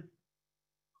Lord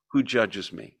who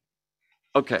judges me.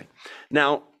 Okay,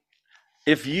 now,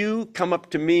 if you come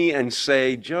up to me and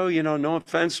say, Joe, no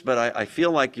offense, but I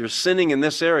feel like you're sinning in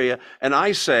this area, and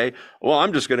I say, well,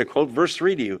 I'm just going to quote verse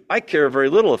 3 to you. I care very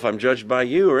little if I'm judged by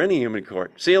you or any human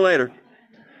court. See you later.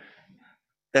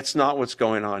 That's not what's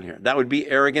going on here. That would be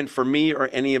arrogant for me or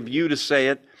any of you to say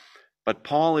it, but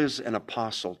Paul is an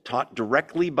apostle, taught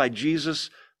directly by Jesus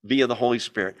via the Holy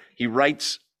Spirit. He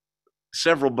writes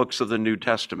several books of the New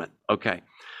Testament. Okay.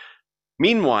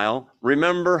 Meanwhile,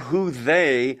 remember who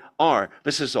they are.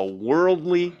 This is a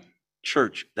worldly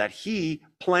church that he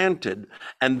planted,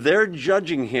 and they're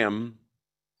judging him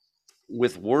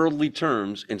with worldly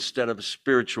terms instead of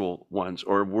spiritual ones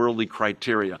or worldly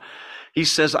criteria. He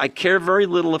says, I care very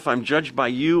little if I'm judged by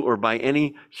you or by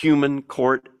any human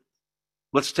court.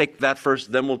 Let's take that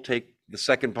first, then we'll take the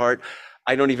second part.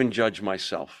 I don't even judge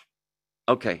myself.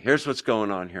 Okay, here's what's going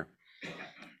on here.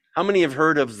 How many have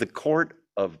heard of the court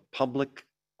of public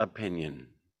opinion?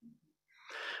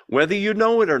 Whether you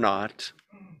know it or not,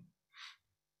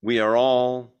 we are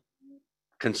all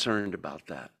concerned about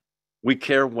that. We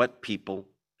care what people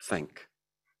think.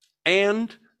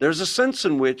 And there's a sense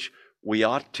in which we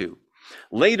ought to.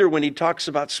 Later, when he talks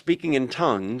about speaking in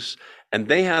tongues, and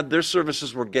their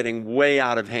services were getting way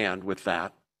out of hand with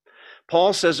that,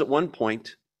 Paul says at one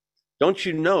point, don't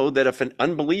you know that if an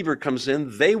unbeliever comes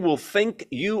in, they will think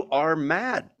you are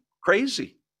mad,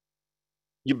 crazy?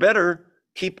 You better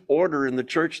keep order in the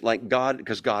church like God,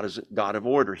 because God is a God of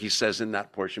order, he says in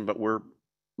that portion, but we're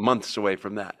months away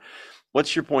from that.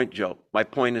 What's your point, Joe? My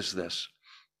point is this.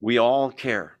 We all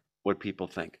care what people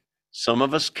think. Some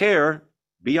of us care,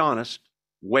 be honest,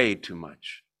 way too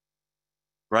much,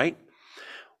 right?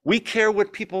 We care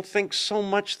what people think so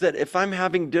much that if I'm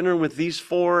having dinner with these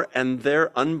four and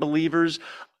they're unbelievers,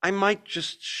 I might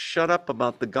just shut up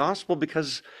about the gospel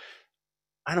because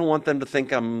I don't want them to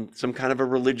think I'm some kind of a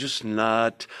religious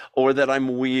nut or that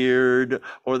I'm weird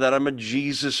or that I'm a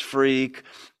Jesus freak.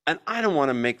 And I don't want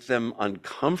to make them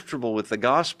uncomfortable with the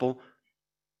gospel.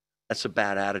 That's a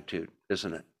bad attitude,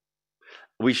 isn't it?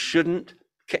 We shouldn't.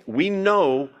 We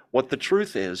know what the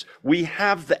truth is. We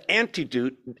have the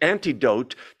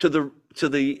antidote to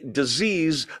the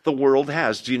disease the world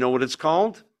has. Do you know what it's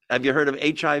called? Have you heard of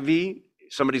HIV?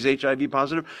 Somebody's HIV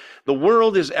positive? The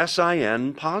world is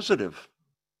SIN positive,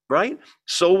 right?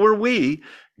 So were we.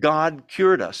 God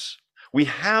cured us. We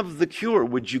have the cure.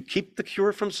 Would you keep the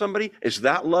cure from somebody? Is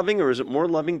that loving, or is it more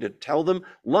loving to tell them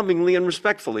lovingly and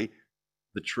respectfully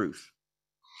the truth?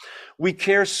 We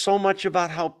care so much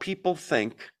about how people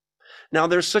think. Now,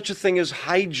 there's such a thing as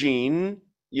hygiene.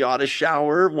 You ought to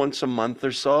shower once a month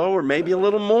or so, or maybe a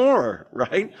little more,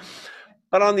 right?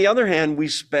 But on the other hand, we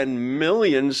spend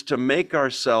millions to make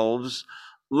ourselves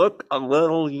look a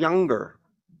little younger.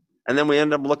 And then we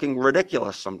end up looking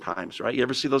ridiculous sometimes, right? You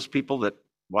ever see those people that,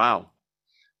 wow,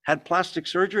 had plastic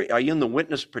surgery? Are you in the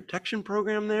witness protection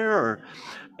program there? Or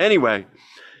anyway,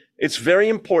 it's very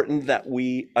important that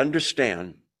we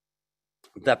understand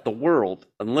that the world,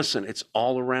 and listen, it's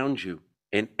all around you.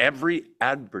 In every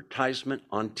advertisement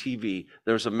on TV,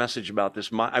 there's a message about this.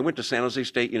 I went to San Jose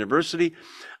State University.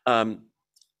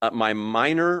 My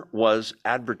minor was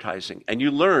advertising. And you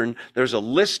learn there's a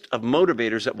list of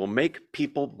motivators that will make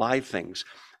people buy things.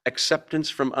 Acceptance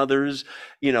from others,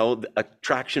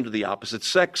 attraction to the opposite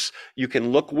sex. You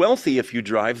can look wealthy if you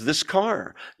drive this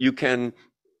car.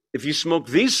 If you smoke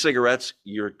these cigarettes,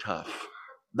 you're tough.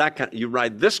 You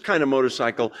ride this kind of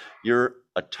motorcycle, you're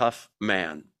a tough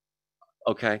man.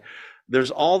 Okay?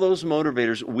 There's all those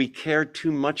motivators. We care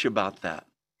too much about that.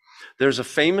 There's a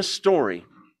famous story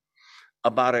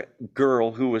about a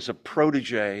girl who was a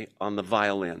protege on the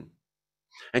violin.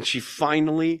 And she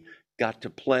finally got to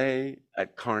play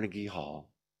at Carnegie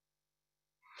Hall.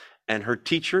 And her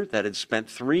teacher that had spent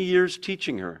 3 years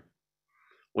teaching her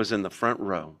was in the front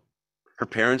row. Her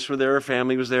parents were there, her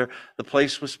family was there. The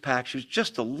place was packed. She was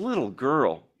just a little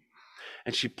girl.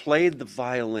 And she played the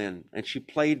violin, and she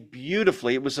played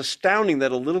beautifully. It was astounding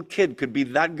that a little kid could be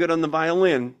that good on the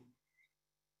violin.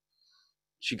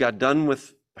 She got done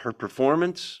with her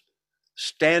performance,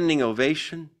 standing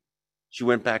ovation. She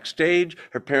went backstage.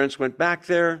 Her parents went back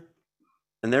there,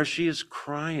 and there she is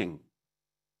crying.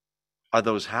 Are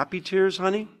those happy tears,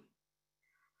 honey?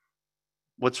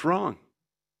 What's wrong?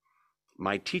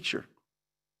 My teacher.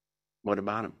 What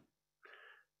about him?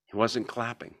 He wasn't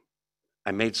clapping.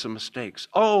 I made some mistakes.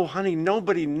 Oh, honey,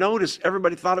 nobody noticed.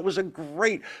 Everybody thought it was a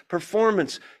great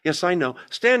performance. Yes, I know.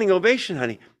 Standing ovation,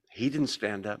 honey. He didn't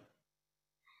stand up.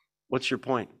 What's your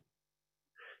point?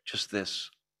 Just this.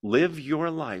 Live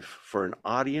your life for an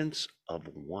audience of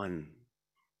one.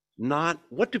 Not,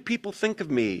 what do people think of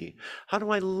me? How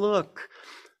do I look?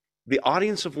 The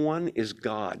audience of one is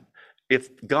God. If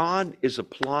God is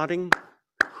applauding,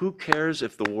 who cares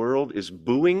if the world is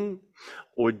booing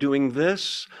or doing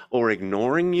this or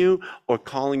ignoring you or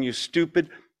calling you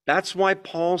stupid? That's why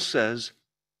Paul says,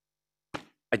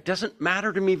 it doesn't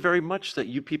matter to me very much that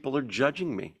you people are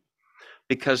judging me.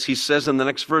 Because he says in the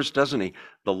next verse, doesn't he?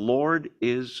 The Lord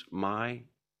is my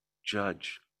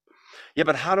judge. Yeah,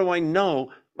 but how do I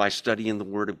know? By studying the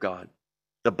Word of God.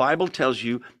 The Bible tells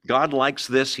you God likes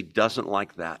this, he doesn't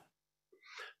like that.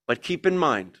 But keep in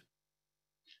mind,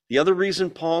 the other reason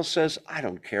Paul says, I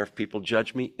don't care if people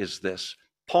judge me, is this.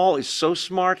 Paul is so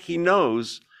smart, he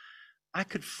knows I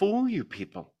could fool you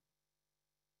people,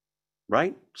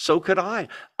 right? So could I.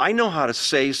 I know how to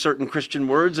say certain Christian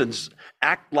words and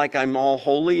act like I'm all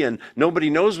holy and nobody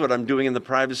knows what I'm doing in the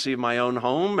privacy of my own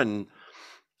home. And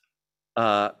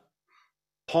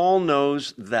Paul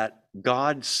knows that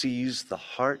God sees the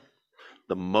heart,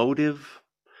 the motive.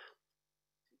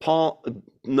 Paul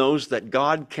knows that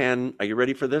God can, are you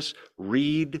ready for this?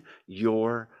 Read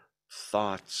your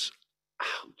thoughts.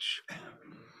 Ouch.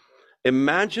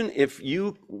 Imagine if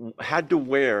you had to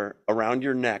wear around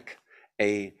your neck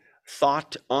a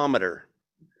thoughtometer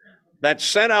that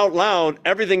said out loud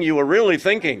everything you were really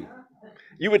thinking.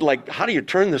 You would like, how do you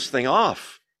turn this thing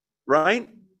off? Right?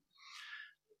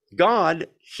 God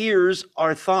hears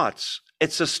our thoughts.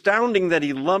 It's astounding that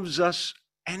he loves us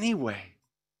anyway,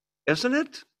 isn't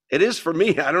it? It is for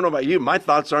me. I don't know about you. My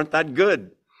thoughts aren't that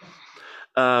good.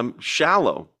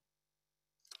 Shallow.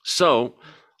 So,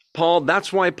 Paul,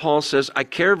 that's why Paul says, I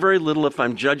care very little if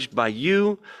I'm judged by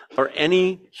you or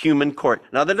any human court.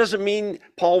 Now, that doesn't mean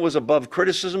Paul was above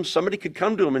criticism. Somebody could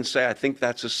come to him and say, I think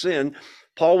that's a sin.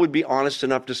 Paul would be honest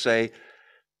enough to say,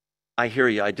 I hear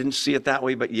you. I didn't see it that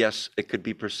way, but yes, it could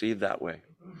be perceived that way.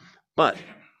 But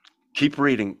keep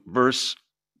reading verse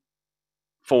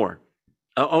 4.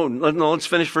 Let's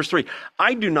finish verse 3.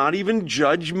 I do not even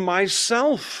judge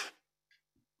myself.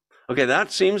 Okay,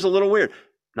 that seems a little weird.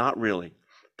 Not really.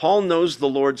 Paul knows the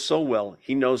Lord so well.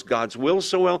 He knows God's will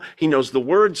so well. He knows the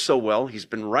word so well. He's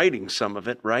been writing some of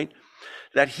it, right?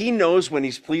 That he knows when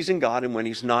he's pleasing God and when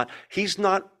he's not. He's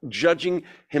not judging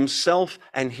himself,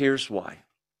 and here's why.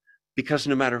 Because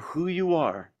no matter who you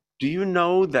are, do you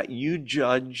know that you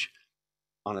judge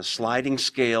on a sliding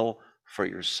scale for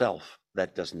yourself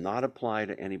that does not apply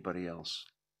to anybody else?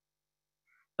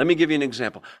 Let me give you an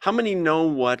example. How many know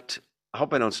what, I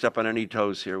hope I don't step on any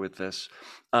toes here with this,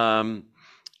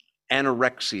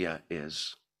 anorexia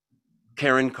is?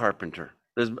 Karen Carpenter.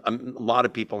 There's a lot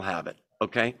of people have it,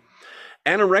 okay?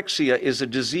 Anorexia is a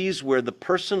disease where the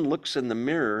person looks in the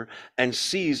mirror and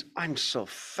sees, I'm so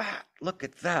fat. Look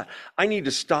at that. I need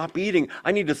to stop eating.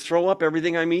 I need to throw up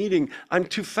everything I'm eating. I'm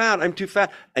too fat. I'm too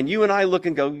fat. And you and I look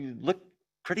and go, you look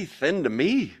pretty thin to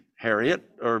me, Harriet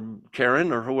or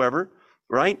Karen or whoever,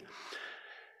 right?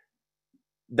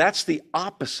 That's the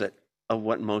opposite of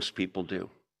what most people do.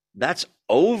 That's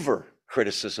over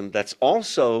criticism. That's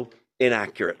also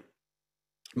inaccurate.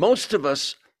 Most of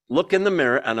us look in the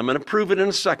mirror, and I'm going to prove it in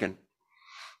a second,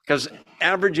 because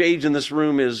average age in this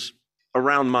room is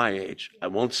around my age. I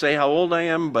won't say how old I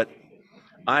am, but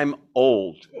I'm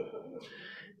old.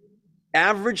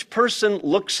 Average person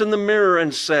looks in the mirror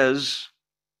and says,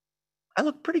 I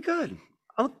look pretty good.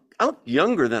 I look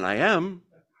younger than I am.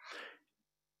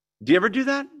 Do you ever do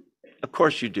that? Of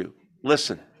course you do.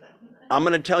 Listen, I'm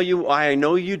going to tell you why I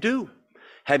know you do.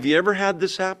 Have you ever had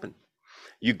this happen?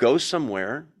 You go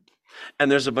somewhere,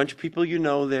 and there's a bunch of people you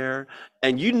know there,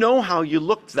 and you know how you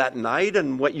looked that night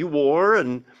and what you wore,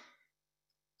 and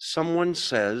someone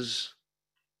says,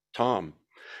 Tom's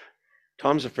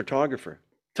a photographer.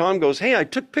 Tom goes, hey, I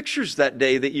took pictures that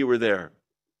day that you were there.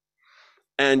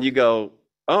 And you go,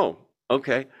 oh,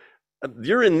 okay.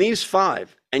 You're in these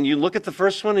 5. And you look at the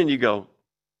first one and you go,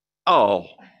 oh,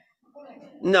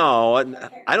 no,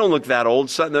 I don't look that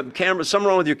old. Something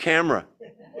wrong with your camera.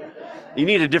 You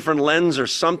need a different lens or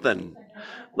something.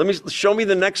 Show me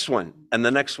the next one. And the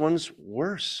next one's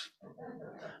worse.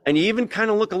 And you even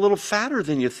kind of look a little fatter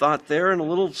than you thought there and a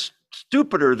little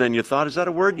stupider than you thought. Is that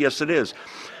a word? Yes, it is.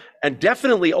 And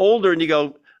definitely older. And you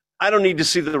go, I don't need to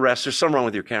see the rest. There's something wrong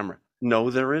with your camera.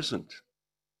 No, there isn't.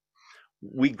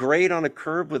 We grade on a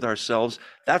curve with ourselves.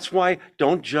 That's why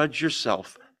don't judge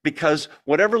yourself. Because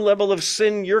whatever level of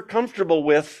sin you're comfortable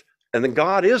with, and then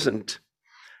God isn't,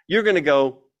 you're going to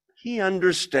go, he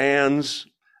understands.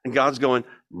 And God's going,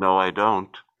 no, I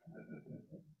don't.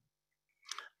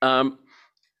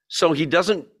 So he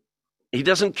doesn't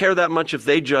care that much if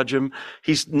they judge him.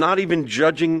 He's not even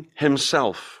judging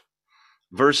himself.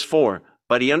 Verse 4,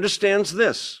 but he understands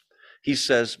this. He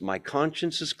says, my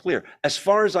conscience is clear. As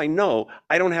far as I know,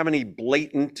 I don't have any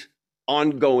blatant,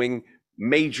 ongoing,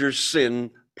 major sin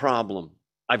problem.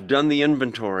 I've done the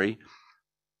inventory,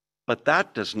 but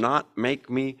that does not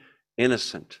make me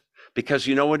innocent. Because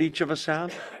you know what each of us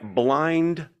have?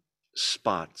 Blind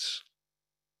spots,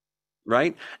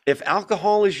 right? If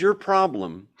alcohol is your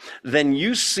problem, then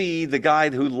you see the guy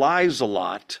who lies a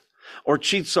lot or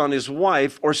cheats on his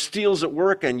wife or steals at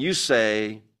work and you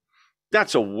say,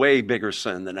 that's a way bigger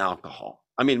sin than alcohol.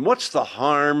 I mean, what's the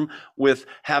harm with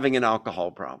having an alcohol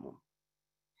problem?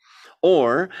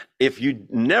 Or if you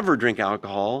never drink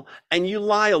alcohol and you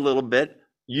lie a little bit,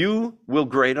 you will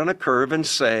grade on a curve and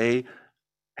say,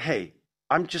 hey,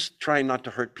 I'm just trying not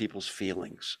to hurt people's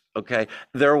feelings, okay?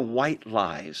 They're white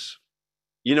lies.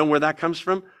 You know where that comes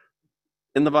from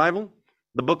in the Bible?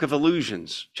 The book of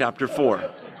Ephesians, chapter 4.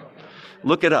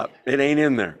 Look it up. It ain't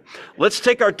in there. Let's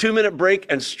take our 2-minute break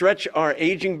and stretch our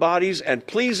aging bodies. And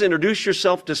please introduce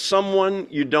yourself to someone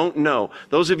you don't know.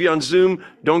 Those of you on Zoom,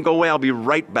 don't go away. I'll be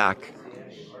right back.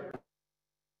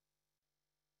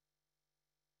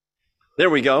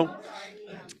 There we go.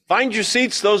 Find your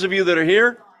seats, those of you that are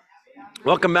here.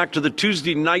 Welcome back to the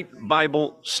Tuesday night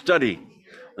Bible study.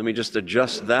 Let me just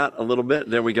adjust that a little bit.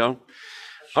 There we go.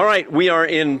 All right, we are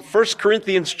in 1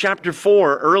 Corinthians chapter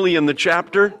 4, early in the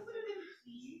chapter.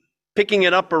 Picking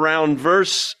it up around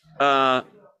verse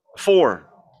 4.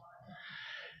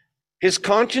 His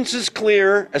conscience is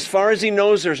clear. As far as he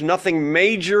knows, there's nothing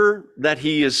major that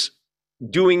he is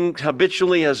doing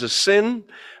habitually as a sin,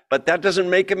 but that doesn't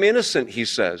make him innocent, he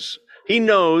says. He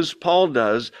knows, Paul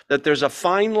does, that there's a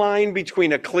fine line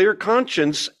between a clear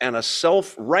conscience and a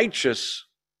self-righteous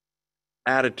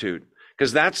attitude.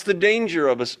 Because that's the danger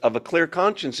of a clear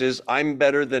conscience is, I'm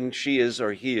better than she is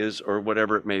or he is or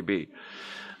whatever it may be.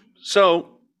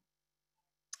 So,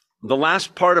 the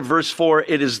last part of verse 4,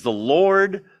 it is the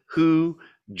Lord who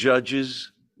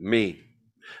judges me.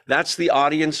 That's the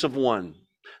audience of one.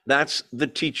 That's the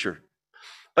teacher.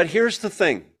 But here's the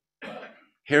thing.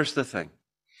 Here's the thing.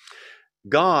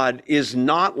 God is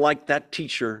not like that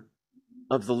teacher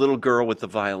of the little girl with the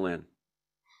violin,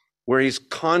 where he's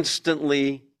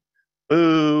constantly,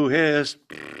 ooh, hiss.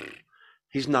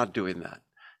 He's not doing that.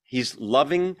 He's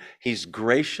loving. He's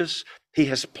gracious. He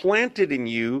has planted in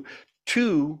you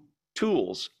 2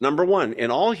 tools. Number 1, in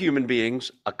all human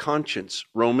beings, a conscience.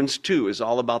 Romans 2 is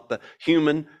all about the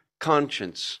human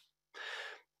conscience.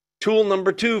 Tool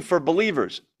number 2 for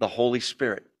believers, the Holy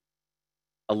Spirit.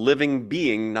 A living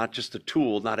being, not just a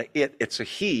tool, not a it, it's a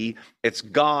he, it's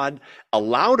God, a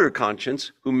louder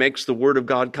conscience who makes the word of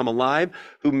God come alive,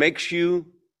 who makes you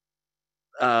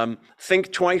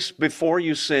think twice before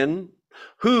you sin,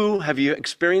 who, have you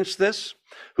experienced this?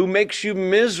 Who makes you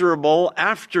miserable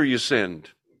after you sinned,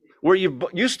 where you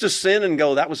used to sin and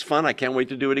go, that was fun, I can't wait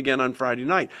to do it again on Friday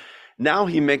night. Now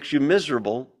he makes you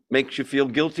miserable, makes you feel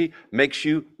guilty, makes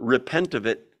you repent of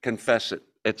it, confess it,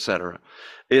 etc.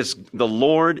 Is the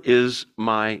Lord is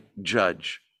my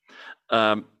judge.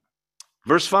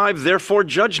 Verse 5, therefore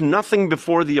judge nothing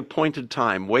before the appointed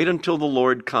time. Wait until the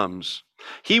Lord comes.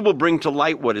 He will bring to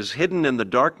light what is hidden in the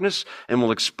darkness and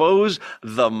will expose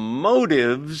the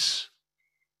motives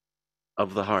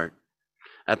of the heart.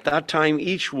 At that time,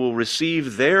 each will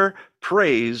receive their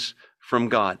praise from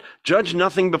God. Judge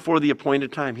nothing before the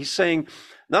appointed time. He's saying,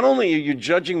 not only are you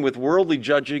judging with worldly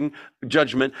judgment,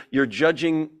 your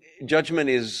judgment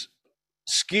is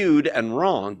skewed and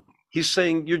wrong. He's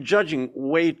saying you're judging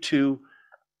way too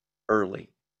early.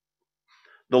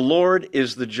 The Lord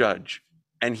is the judge,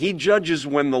 and he judges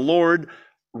when the Lord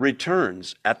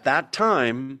returns. At that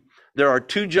time, there are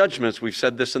 2 judgments. We've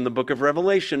said this in the book of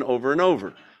Revelation over and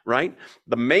over, right?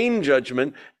 The main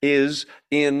judgment is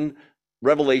in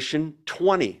Revelation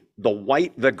 20,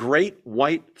 the great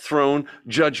white throne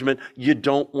judgment. You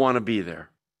don't want to be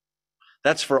there.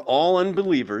 That's for all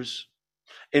unbelievers,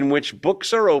 in which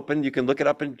books are open. You can look it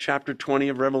up in chapter 20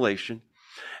 of Revelation.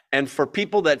 And for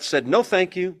people that said, no,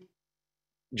 thank you,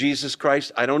 Jesus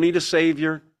Christ, I don't need a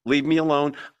savior. Leave me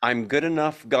alone. I'm good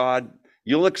enough, God.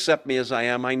 You'll accept me as I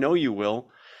am. I know you will.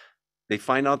 They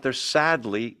find out they're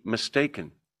sadly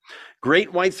mistaken.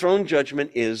 Great white throne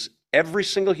judgment is every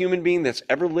single human being that's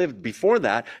ever lived before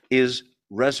that is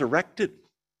resurrected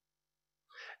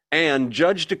and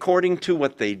judged according to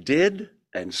what they did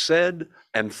and said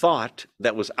and thought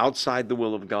that was outside the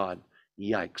will of God.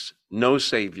 Yikes. No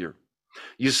savior.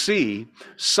 You see,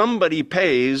 somebody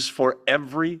pays for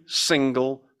every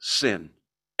single sin.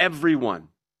 Everyone.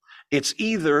 It's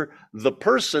either the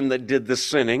person that did the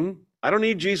sinning. I don't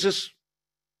need Jesus.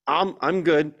 I'm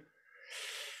good.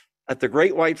 At the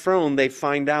great white throne, they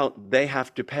find out they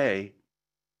have to pay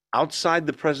outside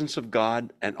the presence of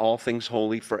God and all things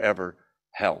holy forever,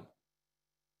 hell.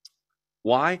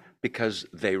 Why? Because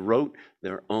they wrote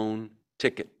their own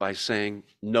ticket by saying,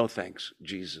 no thanks,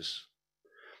 Jesus.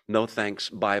 No thanks,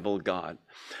 Bible God.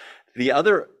 The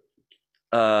other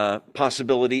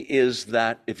possibility is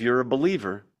that if you're a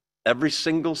believer, every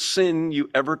single sin you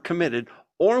ever committed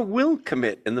or will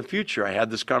commit in the future. I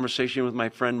had this conversation with my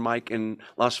friend Mike in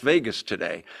Las Vegas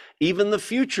today. Even the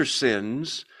future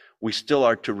sins We still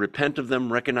are to repent of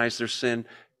them, recognize their sin,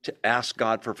 to ask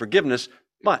God for forgiveness.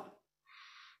 But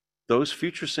those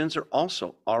future sins are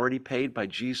also already paid by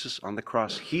Jesus on the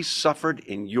cross. He suffered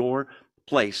in your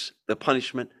place the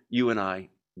punishment you and I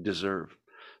deserve.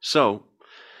 So,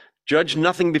 judge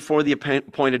nothing before the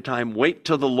appointed time. Wait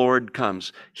till the Lord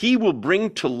comes. He will bring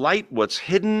to light what's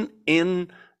hidden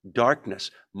in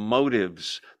darkness,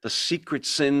 motives, the secret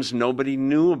sins nobody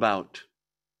knew about.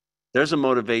 There's a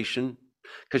motivation,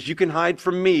 because you can hide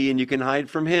from me and you can hide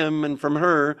from him and from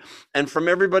her and from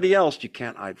everybody else. You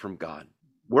can't hide from God.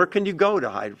 Where can you go to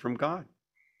hide from God?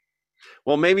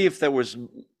 Well, maybe if there was,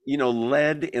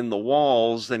 lead in the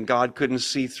walls, then God couldn't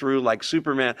see through like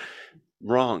Superman.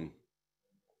 Wrong.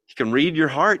 He can read your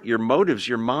heart, your motives,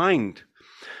 your mind.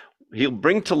 He'll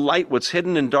bring to light what's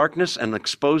hidden in darkness and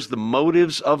expose the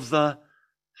motives of the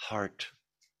heart.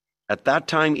 At that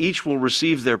time, each will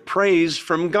receive their praise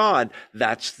from God.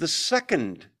 That's the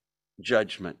second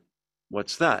judgment.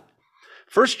 What's that?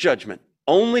 First judgment,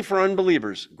 only for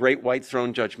unbelievers. Great white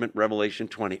throne judgment, Revelation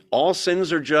 20. All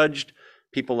sins are judged.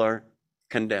 People are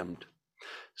condemned.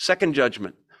 Second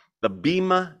judgment, the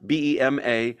Bema,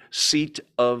 B-E-M-A, seat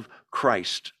of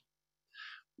Christ,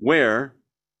 where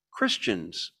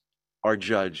Christians are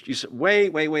judged. You said,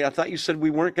 wait. I thought you said we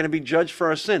weren't going to be judged for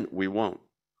our sin. We won't.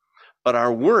 But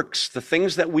our works, the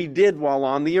things that we did while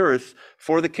on the earth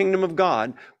for the kingdom of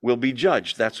God, will be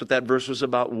judged. That's what that verse was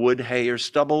about, wood, hay, or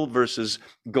stubble versus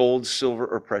gold, silver,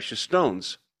 or precious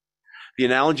stones. The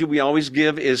analogy we always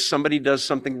give is somebody does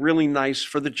something really nice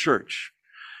for the church.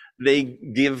 They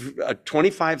give a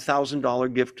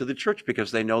 $25,000 gift to the church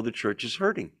because they know the church is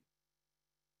hurting.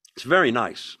 It's very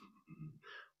nice.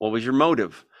 What was your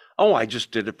motive? Oh, I just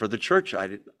did it for the church.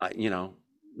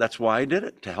 That's why I did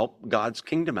it, to help God's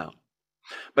kingdom out.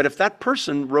 But if that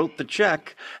person wrote the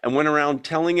check and went around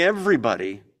telling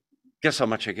everybody, guess how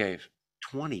much I gave?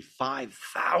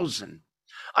 $25,000.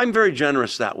 I'm very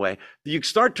generous that way. You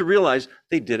start to realize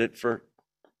they did it for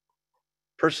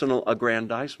personal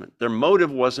aggrandizement. Their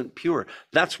motive wasn't pure.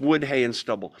 That's wood, hay, and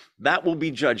stubble. That will be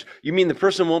judged. You mean the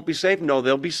person won't be saved? No,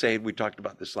 they'll be saved. We talked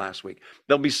about this last week.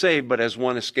 They'll be saved, but as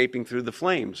one escaping through the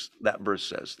flames, that verse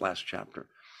says, last chapter,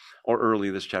 or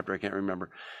early this chapter, I can't remember.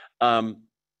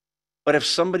 But if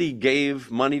somebody gave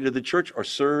money to the church or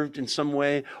served in some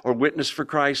way or witnessed for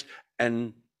Christ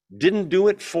and didn't do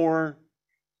it for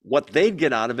what they'd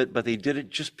get out of it, but they did it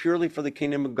just purely for the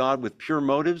kingdom of God with pure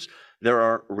motives, there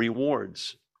are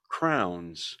rewards,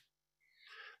 crowns.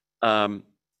 And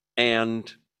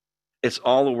it's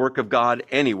all the work of God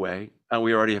anyway. And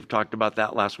we already have talked about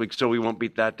that last week, so we won't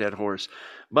beat that dead horse.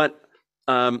 But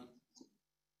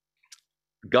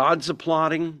God's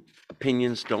applauding,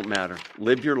 opinions don't matter.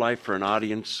 Live your life for an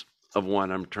audience of one.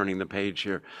 I'm turning the page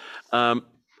here.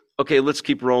 Okay, let's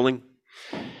keep rolling.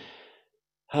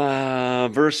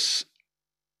 Verse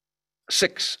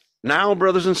 6. Now,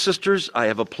 brothers and sisters, I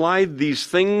have applied these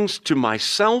things to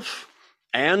myself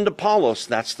and Apollos.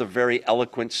 That's the very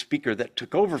eloquent speaker that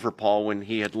took over for Paul when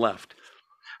he had left.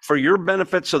 For your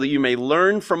benefit, so that you may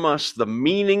learn from us the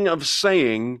meaning of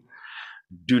saying,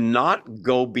 do not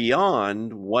go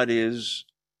beyond what is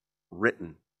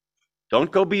written.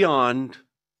 Don't go beyond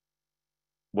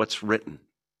what's written.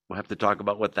 We'll have to talk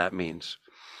about what that means.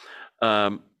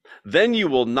 Then you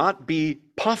will not be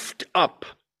puffed up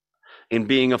in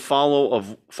being a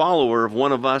follower of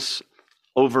one of us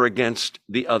over against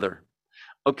the other.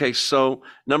 Okay, so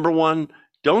number one,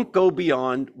 don't go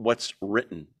beyond what's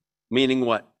written. Meaning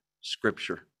what?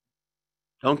 Scripture.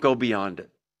 Don't go beyond it.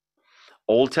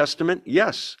 Old Testament,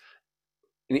 yes.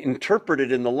 Interpret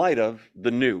it in the light of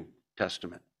the New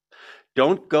Testament.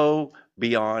 Don't go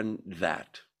beyond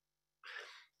that.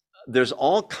 There's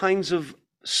all kinds of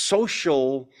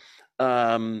social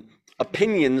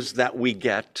opinions that we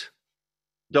get,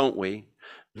 don't we,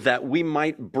 that we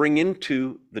might bring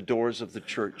into the doors of the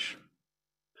church.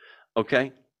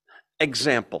 Okay?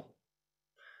 Example.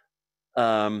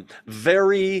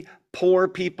 Very poor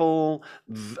people,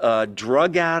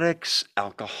 drug addicts,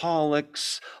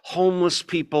 alcoholics, homeless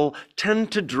people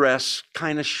tend to dress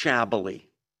kind of shabbily.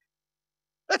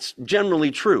 That's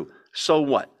generally true. So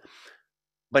what?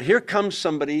 But here comes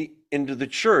somebody into the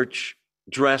church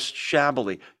dressed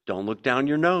shabbily. Don't look down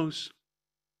your nose.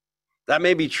 That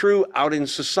may be true out in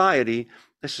society.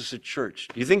 This is a church.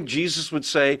 Do you think Jesus would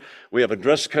say, we have a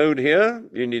dress code here,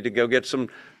 you need to go get some?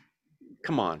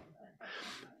 Come on.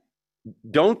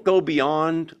 Don't go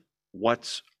beyond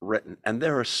what's written. And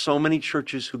there are so many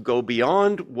churches who go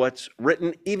beyond what's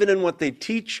written, even in what they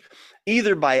teach,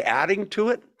 either by adding to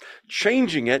it,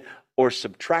 changing it, or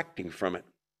subtracting from it.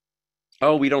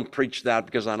 Oh, we don't preach that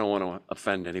because I don't want to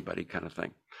offend anybody kind of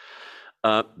thing.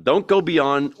 Don't go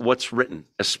beyond what's written,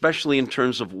 especially in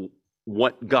terms of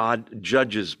what God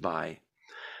judges by.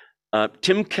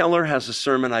 Tim Keller has a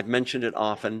sermon, I've mentioned it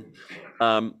often,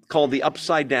 called The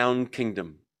Upside Down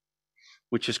Kingdom,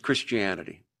 which is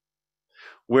Christianity,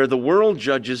 where the world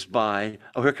judges by,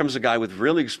 oh, here comes a guy with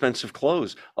really expensive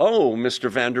clothes. Oh, Mr.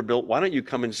 Vanderbilt, why don't you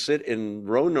come and sit in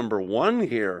row number 1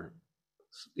 here?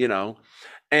 You know,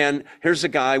 and here's a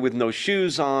guy with no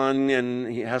shoes on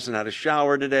and he hasn't had a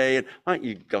shower today. And why don't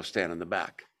you go stand in the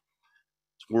back?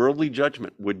 It's worldly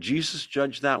judgment. Would Jesus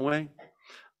judge that way?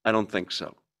 I don't think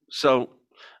so. So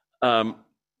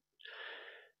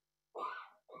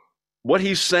what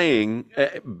he's saying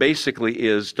basically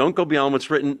is don't go beyond what's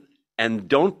written and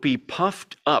don't be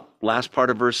puffed up, last part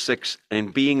of verse 6,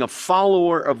 and being a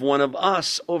follower of one of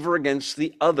us over against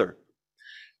the other.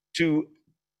 To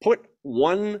put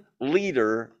one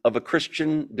leader of a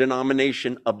Christian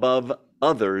denomination above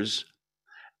others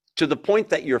to the point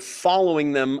that you're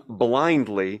following them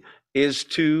blindly is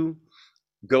to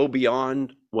go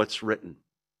beyond what's written.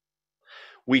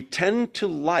 We tend to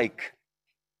like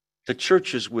the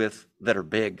churches that are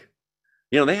big.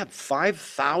 You know, they have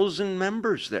 5,000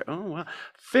 members there. Oh, wow.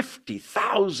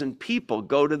 50,000 people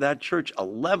go to that church,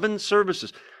 11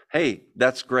 services. Hey,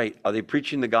 that's great. Are they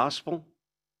preaching the gospel?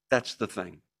 That's the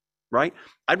thing, right?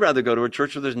 I'd rather go to a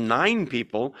church where there's 9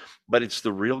 people, but it's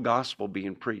the real gospel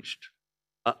being preached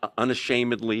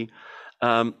unashamedly.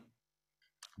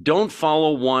 Don't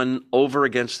follow one over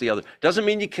against the other. Doesn't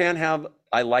mean you can't have,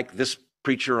 I like this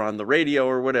preacher on the radio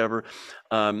or whatever.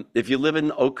 If you live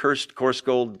in Oakhurst, Coarse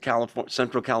Gold,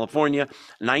 Central California,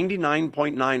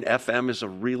 99.9 FM is a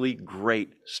really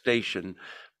great station.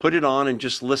 Put it on and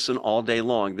just listen all day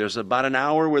long. There's about an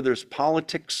hour where there's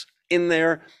politics in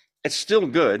there. It's still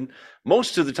good.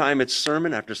 Most of the time it's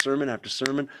sermon after sermon after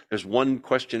sermon. There's one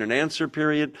question and answer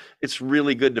period. It's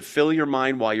really good to fill your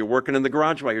mind while you're working in the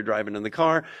garage, while you're driving in the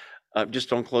car. Just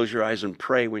don't close your eyes and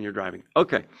pray when you're driving.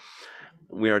 Okay.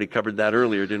 We already covered that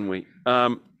earlier, didn't we?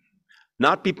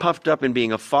 Not be puffed up in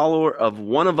being a follower of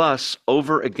one of us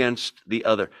over against the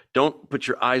other. Don't put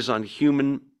your eyes on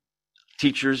human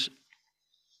teachers.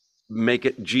 Make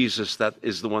it Jesus. That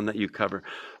is the one that you cover.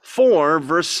 4,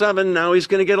 verse 7, now he's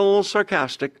going to get a little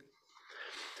sarcastic.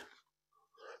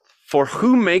 For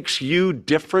who makes you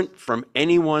different from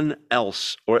anyone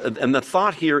else? And the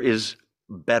thought here is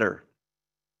better.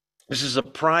 This is a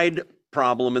pride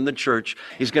problem in the church.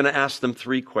 He's going to ask them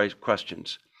 3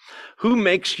 questions. Who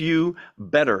makes you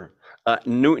better?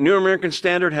 New American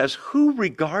Standard has who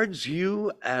regards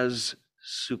you as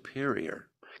superior?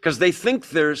 Because they think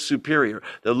they're superior.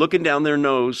 They're looking down their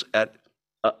nose at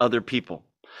other people.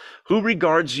 Who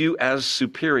regards you as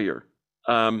superior?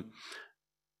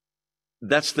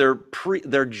 That's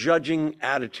their judging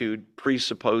attitude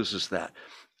presupposes that.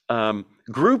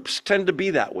 Groups tend to be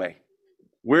that way.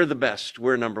 We're the best.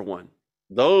 We're number one.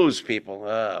 Those people,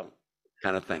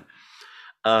 kind of thing.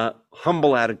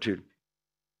 Humble attitude.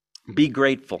 Be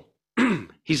grateful.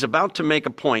 He's about to make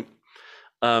a point.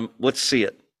 Let's see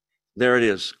it. There it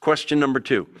is. Question number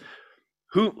 2.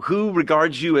 Who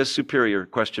regards you as superior?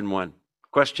 Question 1.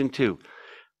 Question 2.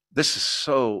 This is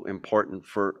so important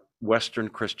for Western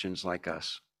Christians like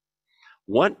us.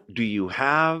 What do you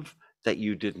have that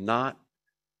you did not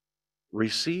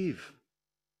receive?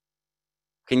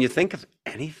 Can you think of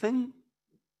anything?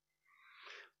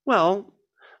 Well,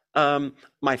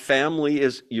 my family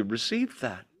is, you received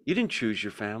that. You didn't choose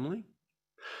your family.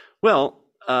 Well,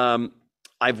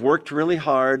 I've worked really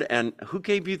hard, and who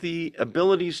gave you the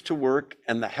abilities to work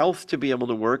and the health to be able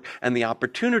to work and the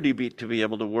opportunity to be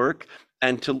able to work,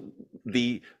 and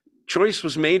the choice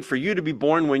was made for you to be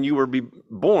born when you were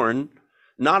born,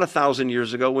 not 1,000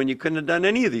 years ago when you couldn't have done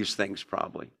any of these things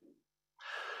probably.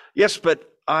 Yes,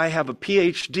 but I have a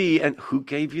PhD, and who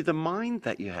gave you the mind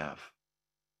that you have?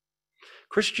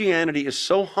 Christianity is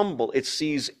so humble, it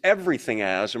sees everything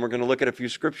as, and we're going to look at a few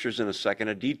scriptures in a second,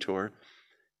 a detour,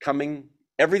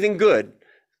 everything good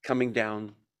coming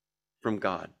down from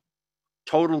God.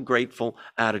 Total grateful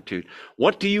attitude.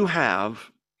 What do you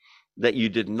have that you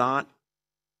did not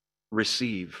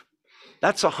receive?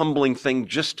 That's a humbling thing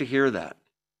just to hear that.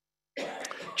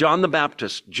 John the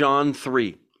Baptist, John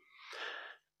 3.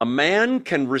 A man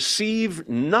can receive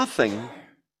nothing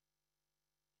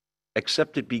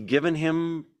except it be given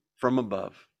him from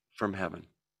above, from heaven.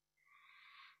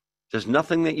 There's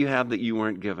nothing that you have that you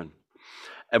weren't given.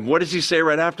 And what does he say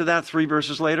right after that, 3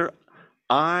 verses later?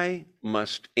 He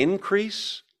must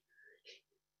increase,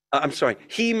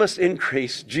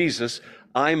 Jesus,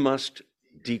 I must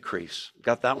decrease.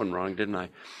 Got that one wrong, didn't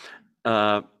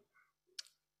I?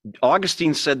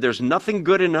 Augustine said there's nothing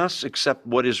good in us except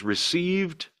what is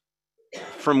received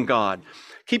from God.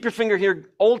 Keep your finger here,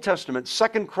 Old Testament,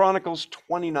 2 Chronicles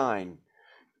 29.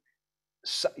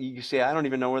 You say, I don't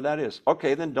even know where that is.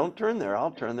 Okay, then don't turn there.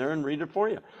 I'll turn there and read it for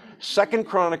you. 2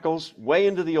 Chronicles, way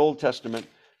into the Old Testament,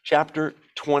 chapter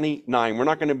 29. We're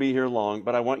not going to be here long,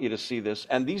 but I want you to see this.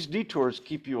 And these detours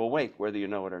keep you awake, whether you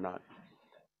know it or not.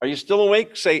 Are you still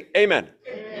awake? Say amen.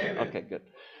 Amen. Okay, good.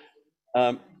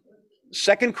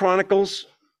 2 Chronicles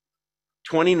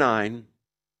 29,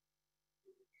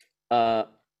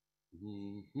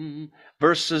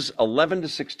 verses 11 to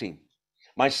 16.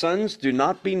 My sons, do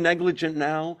not be negligent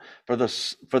now, for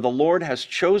the Lord has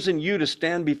chosen you to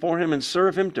stand before him and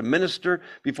serve him, to minister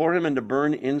before him and to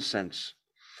burn incense.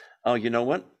 Oh, you know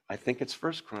what? I think it's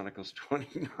 1 Chronicles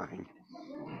 29.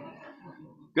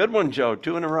 Good one, Joe.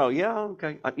 2 in a row. Yeah,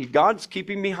 okay. God's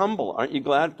keeping me humble. Aren't you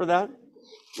glad for that?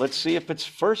 Let's see if it's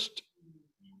first.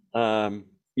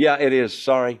 Yeah, it is.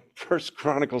 Sorry. 1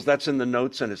 Chronicles. That's in the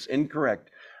notes and it's incorrect.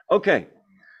 Okay.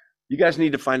 You guys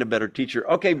need to find a better teacher.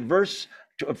 Okay, 1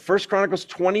 Chronicles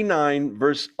 29,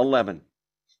 verse 11.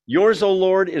 Yours, O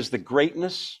Lord, is the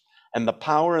greatness and the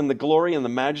power and the glory and the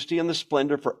majesty and the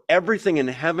splendor, for everything in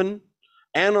heaven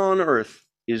and on earth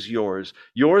is yours.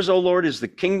 Yours, O Lord, is the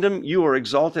kingdom. You are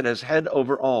exalted as head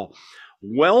over all.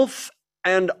 Wealth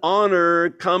and honor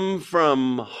come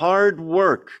from hard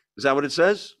work. Is that what it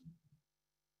says?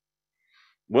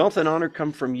 Wealth and honor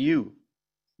come from you.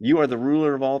 You are the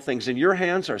ruler of all things. In your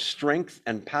hands are strength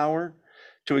and power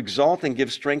to exalt and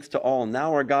give strength to all.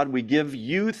 Now, our God, we give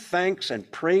you thanks and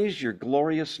praise your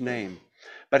glorious name.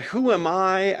 But who am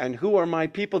I and who are my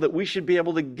people that we should be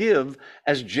able to give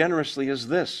as generously as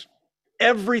this?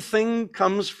 Everything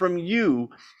comes from you,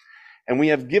 and we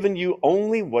have given you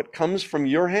only what comes from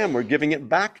your hand. We're giving it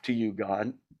back to you,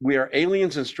 God. We are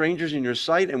aliens and strangers in your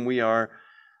sight, and we are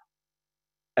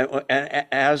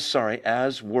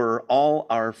as were all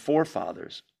our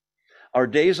forefathers. Our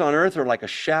days on earth are like a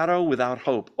shadow without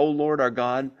hope. O Lord our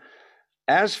God,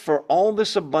 as for all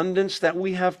this abundance that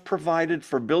we have provided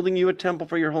for building you a temple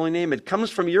for your holy name, it comes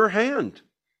from your hand,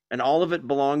 and all of it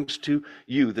belongs to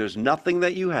you. There's nothing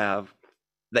that you have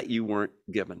that you weren't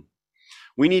given.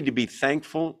 We need to be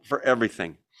thankful for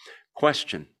everything.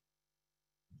 Question: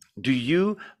 do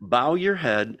you bow your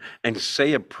head and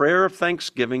say a prayer of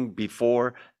thanksgiving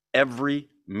before every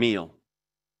meal?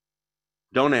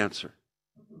 Don't answer.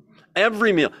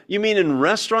 Every meal. You mean in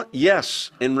restaurant?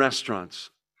 Yes, in restaurants.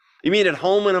 You mean at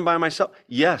home when I'm by myself?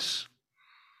 Yes.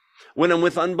 When I'm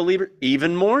with unbelievers?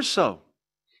 Even more so.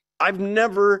 I've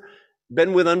never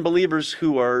been with unbelievers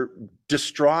who are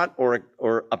distraught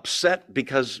or upset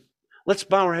because let's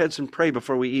bow our heads and pray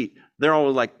before we eat. They're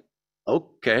always like,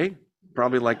 okay,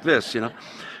 probably like this, you know.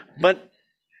 But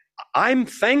I'm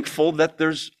thankful that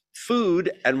there's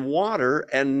food and water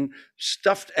and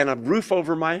stuff and a roof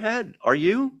over my head. Are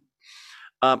you?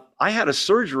 I had a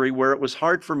surgery where it was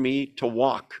hard for me to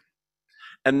walk.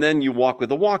 And then you walk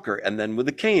with a walker, and then with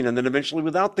a cane, and then eventually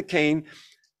without the cane.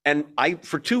 And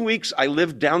for 2 weeks, I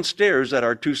lived downstairs at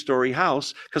our 2-story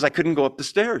house because I couldn't go up the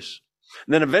stairs.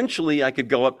 And then eventually I could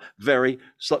go up very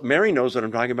slow. Mary knows what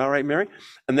I'm talking about, right, Mary?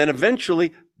 And then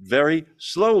eventually very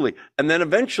slowly. And then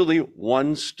eventually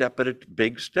one step at a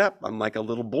big step. I'm like a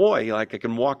little boy, like I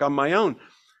can walk on my own.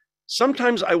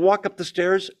 Sometimes I walk up the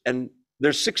stairs and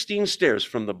there's 16 stairs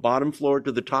from the bottom floor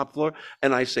to the top floor.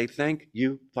 And I say, thank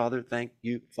you, Father. Thank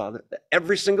you, Father.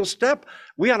 Every single step.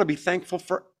 We ought to be thankful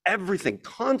for everything,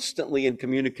 constantly in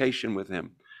communication with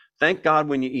him. Thank God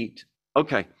when you eat.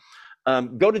 Okay.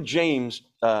 Go to James,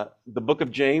 the book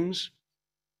of James.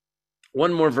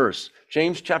 One more verse.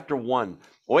 James chapter 1.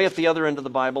 Way at the other end of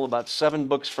the Bible, about 7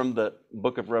 books from the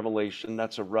book of Revelation.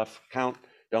 That's a rough count.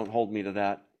 Don't hold me to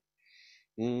that.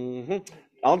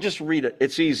 I'll just read it.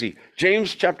 It's easy.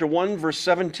 James chapter 1, verse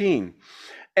 17.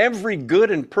 Every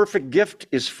good and perfect gift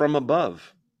is from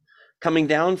above, coming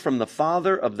down from the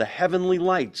Father of the heavenly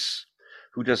lights,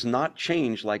 who does not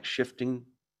change like shifting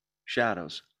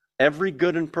shadows. Every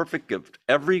good and perfect gift,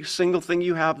 every single thing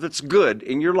you have that's good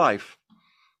in your life,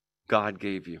 God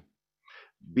gave you.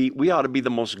 We ought to be the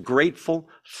most grateful,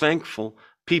 thankful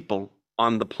people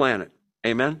on the planet.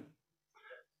 Amen?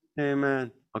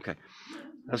 Amen. Okay.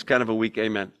 That's kind of a weak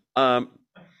amen.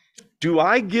 Do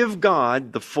I give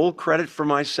God the full credit for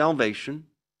my salvation,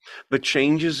 the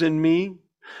changes in me,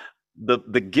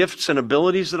 the gifts and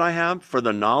abilities that I have, for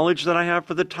the knowledge that I have,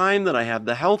 for the time that I have,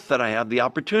 the health that I have, the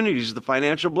opportunities, the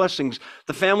financial blessings,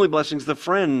 the family blessings, the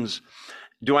friends?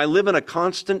 Do I live in a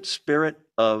constant spirit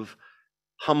of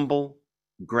humble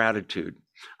gratitude?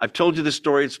 I've told you this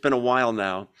story. It's been a while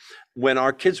now. When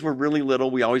our kids were really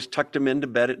little, we always tucked them into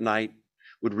bed at night,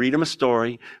 would read them a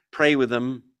story, pray with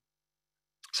them.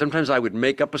 Sometimes I would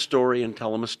make up a story and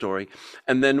tell them a story.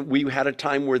 And then we had a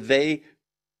time where they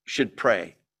should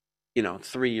pray.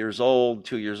 3 years old,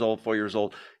 2 years old, 4 years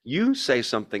old. You say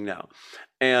something now.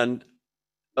 And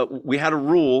we had a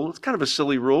rule. It's kind of a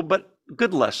silly rule, but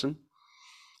good lesson.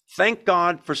 Thank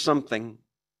God for something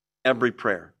every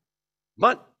prayer.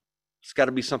 But it's got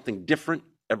to be something different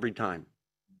every time.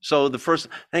 So the first,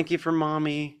 thank you for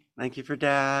mommy. Thank you for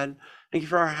dad. Thank you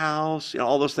for our house.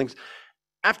 all those things.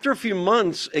 After a few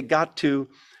months, it got to,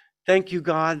 thank you,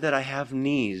 God, that I have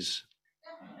knees.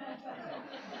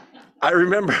 I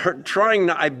remember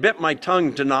I bit my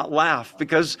tongue to not laugh but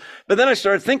then I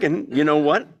started thinking, you know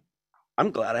what?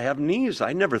 I'm glad I have knees.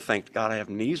 I never thanked God I have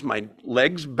knees. My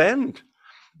legs bend.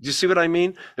 Do you see what I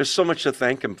mean? There's so much to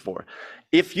thank him for.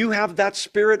 If you have that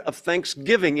spirit of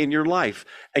thanksgiving in your life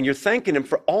and you're thanking him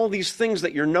for all these things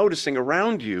that you're noticing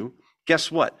around you,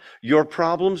 guess what? Your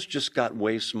problems just got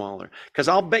way smaller. Because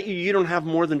I'll bet you don't have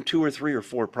more than 2 or 3 or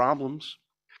 4 problems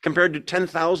compared to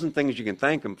 10,000 things you can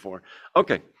thank him for.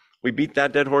 Okay, we beat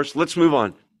that dead horse. Let's move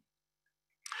on.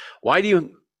 Why do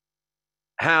you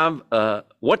have,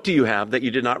 what do you have that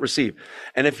you did not receive?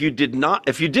 And if you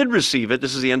did receive it,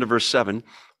 this is the end of verse 7,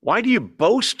 why do you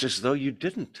boast as though you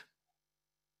didn't?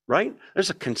 Right? There's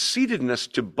a conceitedness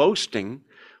to boasting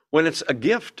when it's a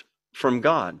gift from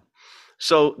God.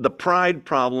 So the pride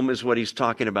problem is what he's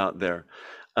talking about there.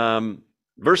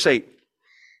 Verse 8,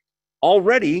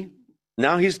 already,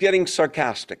 now he's getting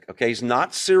sarcastic, okay? He's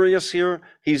not serious here.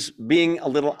 He's being a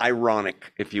little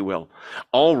ironic, if you will.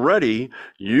 Already,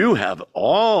 you have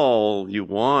all you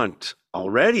want.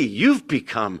 Already, you've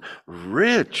become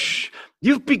rich.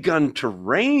 You've begun to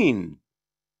reign.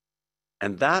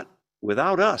 And that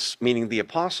without us, meaning the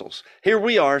apostles. Here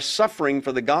we are suffering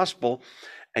for the gospel,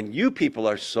 and you people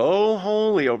are so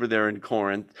holy over there in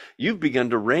Corinth. You've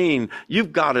begun to reign.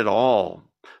 You've got it all.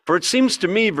 For it seems to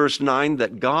me, verse 9,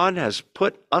 that God has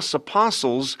put us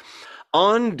apostles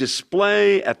on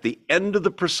display at the end of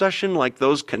the procession like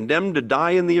those condemned to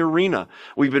die in the arena.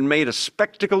 We've been made a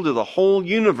spectacle to the whole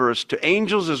universe, to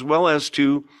angels as well as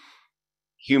to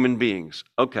human beings.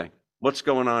 Okay, what's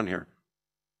going on here?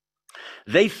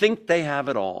 They think they have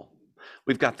it all.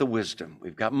 We've got the wisdom,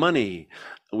 we've got money,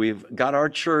 we've got our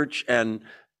church, and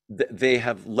they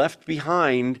have left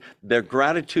behind their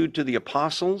gratitude to the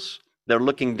apostles. They're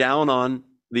looking down on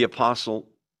the apostle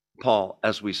Paul,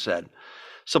 as we said.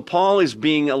 So Paul is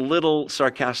being a little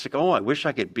sarcastic. Oh, I wish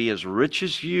I could be as rich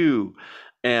as you.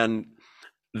 And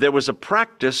there was a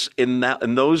practice in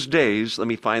those days. Let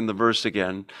me find the verse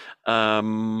again.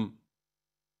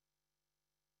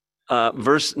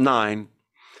 Verse 9.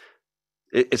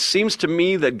 It seems to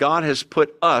me that God has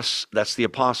put us, that's the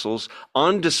apostles,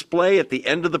 on display at the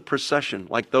end of the procession,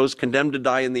 like those condemned to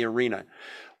die in the arena.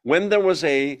 When there was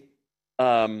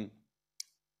in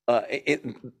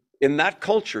that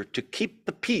culture, to keep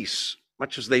the peace,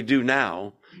 much as they do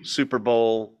now, Super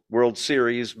Bowl, World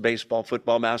Series, baseball,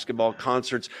 football, basketball,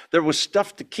 concerts, there was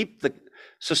stuff to keep the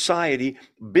society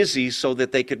busy so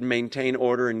that they could maintain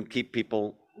order and keep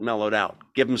people mellowed out,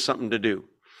 give them something to do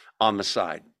on the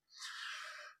side.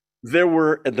 There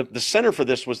were, the center for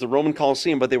this was the Roman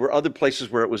Colosseum, but there were other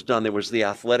places where it was done. There was the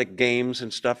athletic games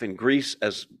and stuff in Greece,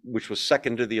 which was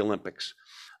second to the Olympics.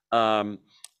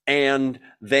 And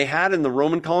they had in the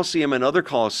Roman Colosseum and other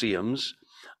Colosseums,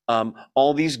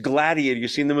 all these gladiator,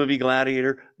 you've seen the movie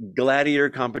Gladiator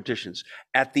competitions.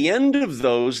 At the end of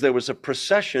those, there was a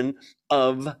procession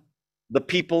of the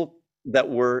people that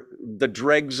were the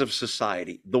dregs of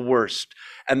society, the worst.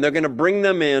 And they're going to bring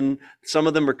them in. Some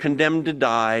of them are condemned to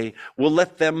die. We'll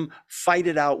let them fight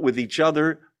it out with each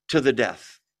other to the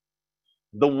death.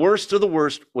 The worst of the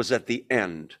worst was at the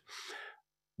end.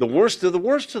 The worst of the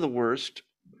worst of the worst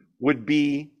would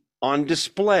be on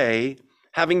display,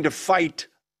 having to fight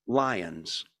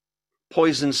lions,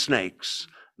 poison snakes,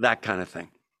 that kind of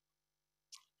thing.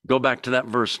 Go back to that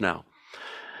verse now.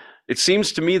 It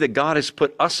seems to me that God has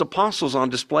put us apostles on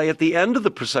display at the end of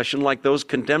the procession like those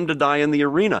condemned to die in the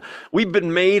arena. We've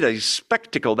been made a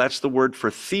spectacle. That's the word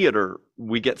for theater.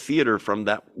 We get theater from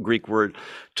that Greek word.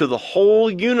 To the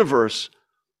whole universe,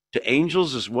 to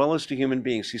angels as well as to human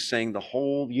beings. He's saying the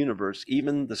whole universe,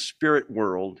 even the spirit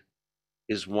world,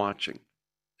 is watching.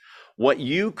 What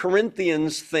you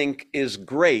Corinthians think is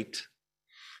great,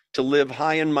 to live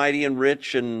high and mighty and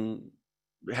rich and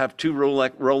have 2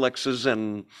 Rolexes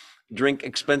and drink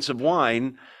expensive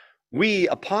wine, We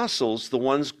apostles, the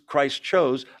ones Christ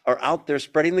chose, are out there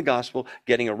spreading the gospel,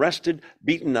 getting arrested,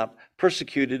 beaten up,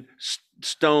 persecuted,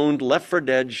 stoned, left for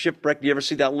dead, shipwrecked. Do you ever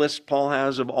see that list Paul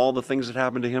has of all the things that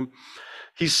happened to him?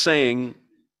 He's saying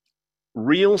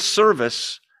real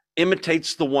service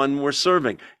imitates the one we're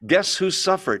serving. Guess who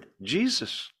suffered?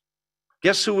 Jesus.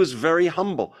 Guess who was very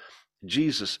humble?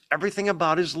 Jesus. Everything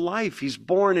about his life. He's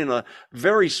born in a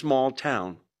very small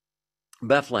town,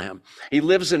 Bethlehem. He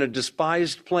lives in a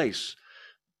despised place,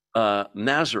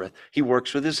 Nazareth. He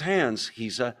works with his hands.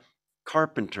 He's a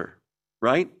carpenter,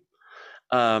 right?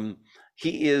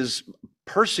 He is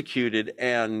persecuted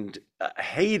and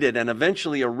hated and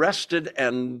eventually arrested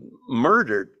and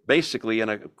murdered, basically in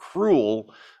a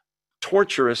cruel,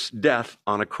 torturous death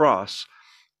on a cross.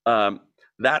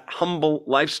 That humble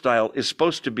lifestyle is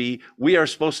supposed to be, we are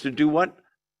supposed to do what?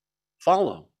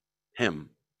 Follow him.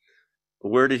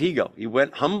 Where did he go? He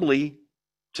went humbly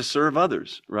to serve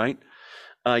others, right?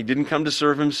 He didn't come to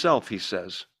serve himself, he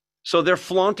says. So they're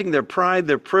flaunting their pride,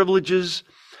 their privileges,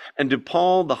 and to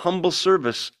Paul, the humble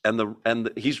service and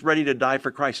he's ready to die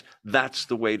for Christ. That's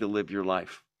the way to live your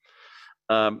life.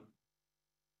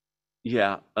 We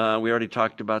already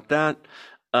talked about that.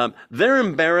 They're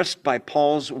embarrassed by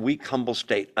Paul's weak, humble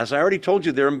state. As I already told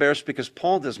you, they're embarrassed because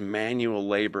Paul does manual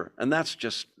labor, and that's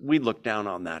just, we look down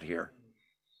on that here.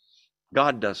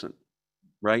 God doesn't,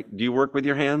 right? Do you work with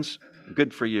your hands?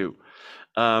 Good for you.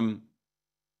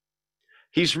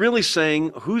 He's really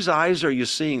saying, whose eyes are you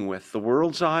seeing with? The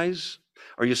world's eyes?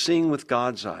 Are you seeing with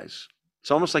God's eyes?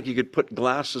 It's almost like you could put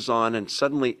glasses on and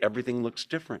suddenly everything looks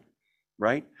different,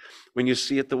 right? When you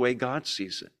see it the way God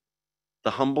sees it.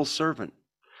 The humble servant.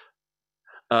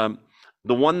 The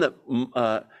one that,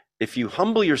 if you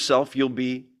humble yourself, you'll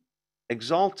be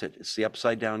exalted. It's the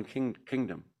upside down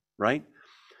kingdom, right?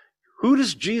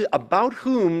 About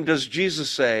whom does Jesus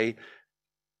say,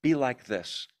 be like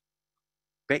this?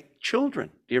 Children,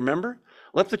 do you remember?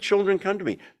 Let the children come to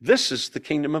me. This is the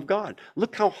kingdom of God.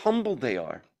 Look how humble they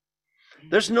are.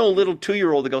 There's no little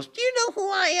 2-year-old that goes, do you know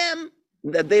who I am?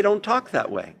 They don't talk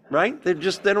that way, right? They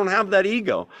don't have that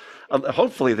ego.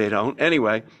 Hopefully they don't.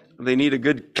 Anyway, they need a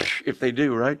good, if they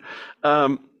do, right?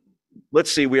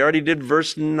 Let's see, we already did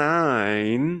verse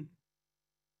 9.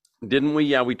 Didn't we?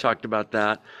 Yeah, we talked about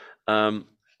that. And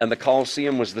the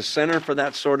Colosseum was the center for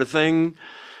that sort of thing.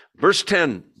 Verse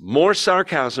 10, more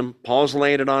sarcasm. Paul's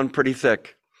laying it on pretty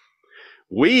thick.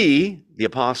 We, the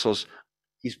apostles,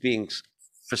 he's being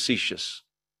facetious,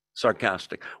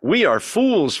 sarcastic. We are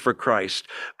fools for Christ,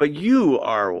 but you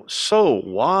are so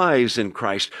wise in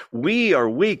Christ. We are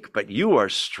weak, but you are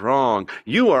strong.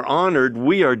 You are honored,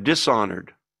 we are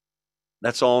dishonored.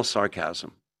 That's all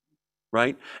sarcasm,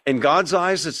 right? In God's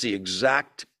eyes, it's the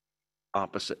exact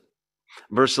opposite.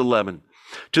 Verse 11.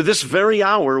 To this very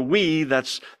hour, we,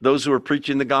 that's those who are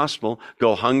preaching the gospel,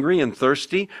 go hungry and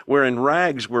thirsty. We're in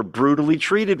rags. We're brutally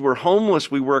treated. We're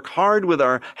homeless. We work hard with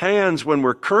our hands. When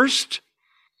we're cursed,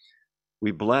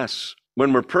 we bless.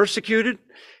 When we're persecuted,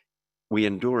 we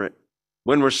endure it.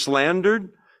 When we're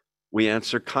slandered, we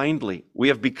answer kindly. We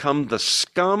have become the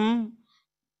scum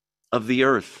of the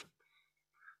earth,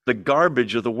 the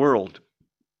garbage of the world,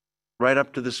 right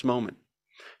up to this moment.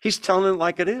 He's telling it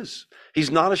like it is. He's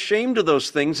not ashamed of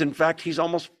those things. In fact, he's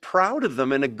almost proud of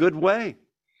them in a good way.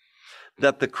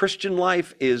 That the Christian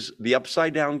life is the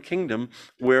upside down kingdom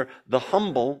where the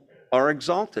humble are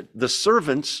exalted. The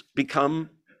servants become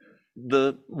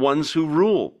the ones who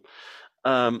rule.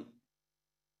 We'll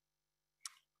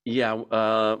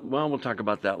talk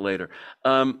about that later.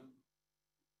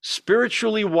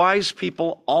 Spiritually wise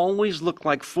people always look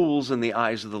like fools in the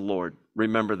eyes of the Lord.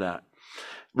 Remember that.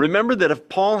 Remember that if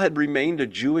Paul had remained a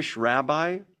Jewish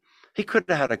rabbi, he could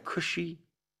have had a cushy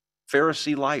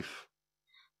Pharisee life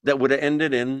that would have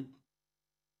ended in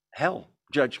hell,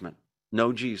 judgment,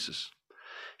 no Jesus.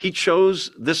 He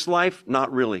chose this life?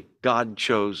 Not really. God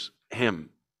chose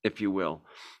him, if you will.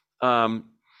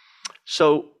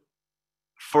 So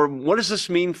what does this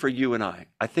mean for you and I?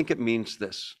 I think it means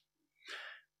this.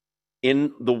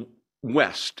 In the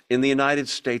West, in the United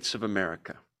States of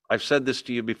America, I've said this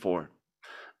to you before.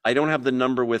 I don't have the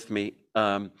number with me,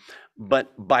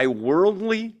 but by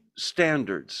worldly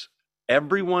standards,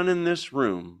 everyone in this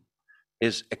room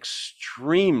is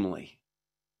extremely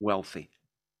wealthy.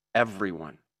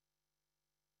 Everyone.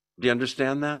 Do you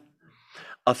understand that?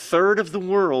 A third of the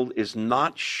world is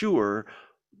not sure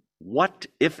what,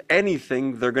 if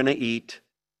anything, they're going to eat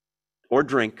or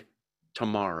drink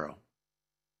tomorrow.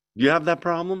 Do you have that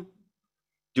problem?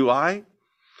 Do I?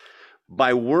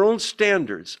 By world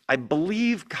standards, I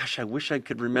believe, gosh, I wish I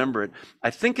could remember it. I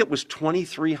think it was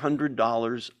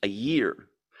 $2,300 a year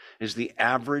is the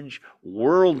average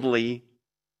worldly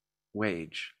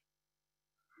wage.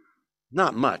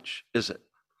 Not much, is it?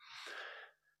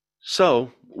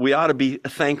 So we ought to be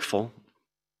thankful.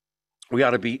 We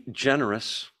ought to be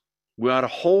generous. We ought to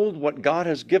hold what God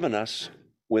has given us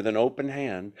with an open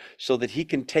hand so that he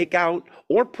can take out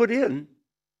or put in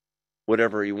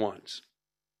whatever he wants.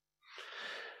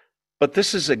 But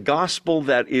this is a gospel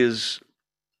that is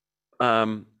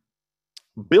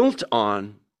built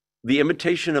on the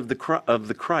imitation of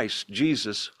the Christ,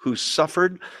 Jesus, who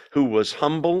suffered, who was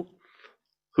humble,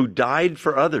 who died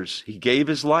for others. He gave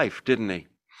his life, didn't he?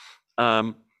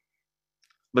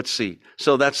 Let's see.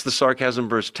 So that's the sarcasm,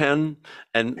 verse 10.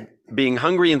 And being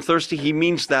hungry and thirsty, he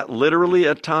means that literally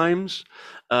at times.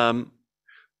 And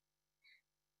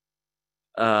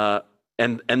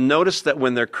notice that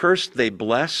when they're cursed, they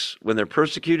bless. When they're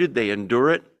persecuted, they endure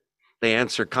it. They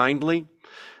answer kindly.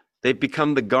 They've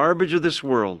become the garbage of this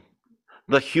world.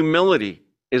 The humility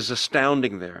is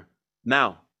astounding there.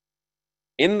 Now,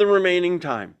 in the remaining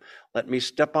time, let me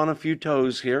step on a few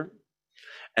toes here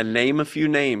and name a few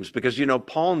names, because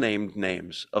Paul named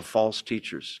names of false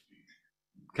teachers.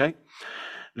 Okay?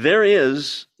 There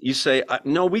is, you say,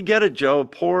 no, we get it, Joe,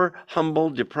 poor, humble,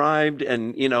 deprived,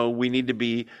 and, we need to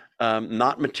be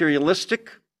not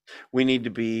materialistic. We need to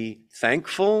be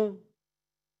thankful.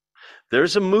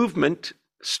 There's a movement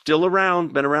still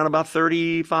around, been around about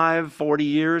 35, 40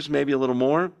 years, maybe a little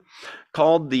more,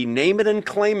 called the Name It and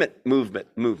Claim It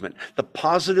movement, the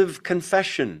Positive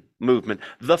Confession movement,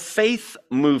 the Faith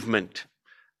movement,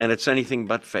 and it's anything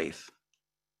but faith.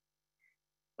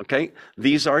 Okay?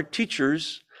 These are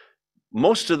teachers,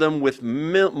 most of them with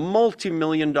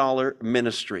multi-million-dollar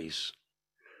ministries,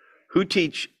 who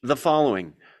teach the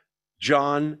following.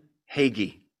 John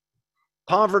Hagee.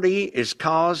 Poverty is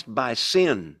caused by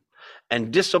sin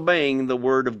and disobeying the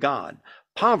word of God.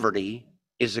 Poverty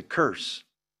is a curse.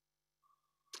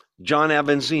 John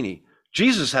Avanzini.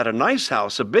 Jesus had a nice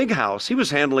house, a big house. He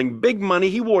was handling big money.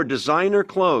 He wore designer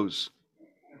clothes.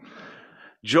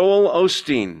 Joel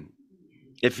Osteen.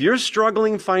 If you're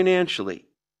struggling financially,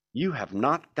 you have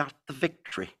not got the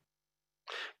victory.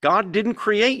 God didn't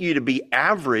create you to be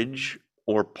average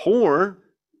or poor.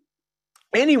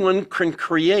 Anyone can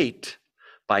create,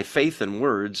 by faith and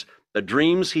words, the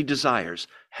dreams he desires: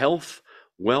 health,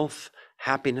 wealth,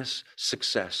 happiness,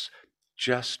 success.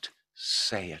 Just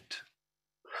say it.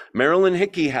 Marilyn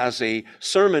Hickey has a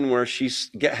sermon where she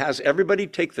has everybody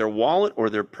take their wallet or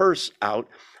their purse out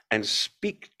and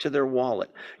speak to their wallet.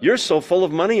 You're so full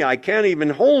of money, I can't even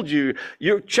hold you.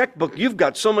 Your checkbook, you've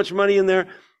got so much money in there.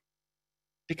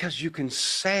 Because you can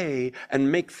say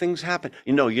and make things happen.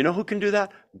 You know who can do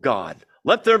that? God.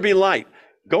 Let there be light.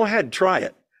 Go ahead, try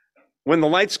it. When the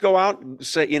lights go out,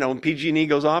 say, when PG&E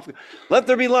goes off, let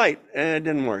there be light. It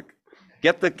didn't work.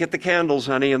 Get the candles,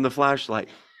 honey, and the flashlight.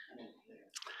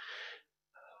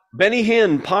 Benny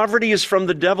Hinn, poverty is from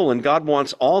the devil, and God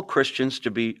wants all Christians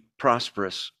to be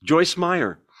prosperous. Joyce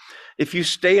Meyer, if you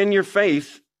stay in your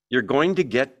faith, you're going to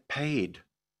get paid.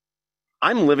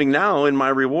 I'm living now in my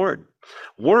reward.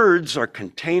 Words are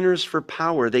containers for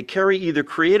power. They carry either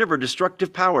creative or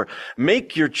destructive power.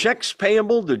 Make your checks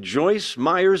payable to Joyce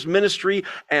Meyer's ministry,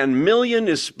 and million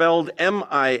is spelled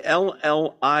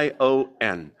Million.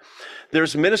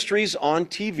 There's ministries on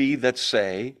TV that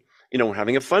say, we're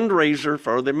having a fundraiser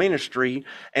for the ministry,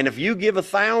 and if you give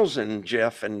 1,000,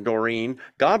 Jeff and Doreen,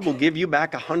 God will give you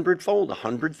back 100-fold,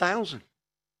 100,000.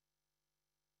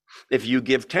 If you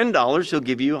give $10, he'll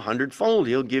give you 100-fold.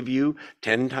 He'll give you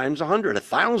 10 times 100,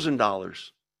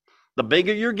 $1,000. The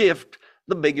bigger your gift,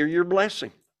 the bigger your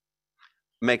blessing.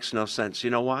 Makes no sense. You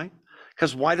know why?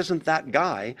 Because why doesn't that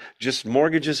guy just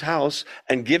mortgage his house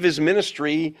and give his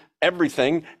ministry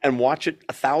everything and watch it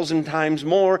 1,000 times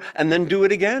more and then do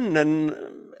it again? And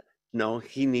no,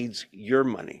 he needs your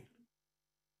money.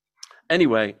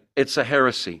 Anyway, it's a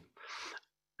heresy.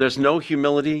 There's no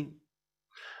humility.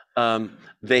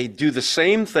 They do the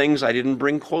same things. I didn't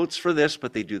bring quotes for this,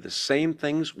 but they do the same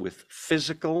things with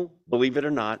physical, believe it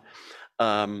or not.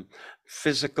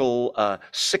 Physical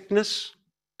sickness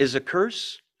is a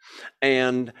curse,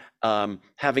 and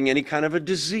having any kind of a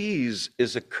disease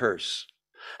is a curse.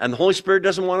 And the Holy Spirit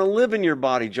doesn't want to live in your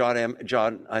body.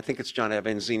 I think it's John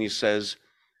Avanzini says,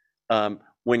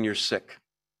 when you're sick.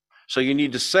 So you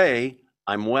need to say,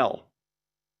 I'm well.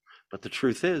 But the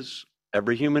truth is,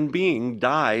 every human being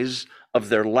dies of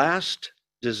their last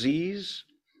disease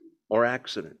or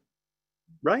accident,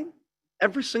 right?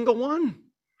 Every single one.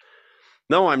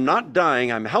 No, I'm not dying.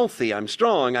 I'm healthy. I'm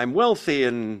strong. I'm wealthy,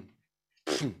 and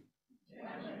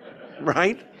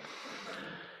right?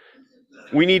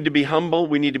 We need to be humble.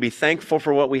 We need to be thankful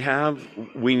for what we have.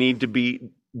 We need to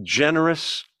be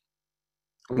generous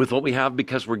with what we have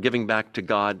because we're giving back to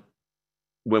God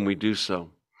when we do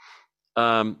so.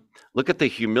 Look at the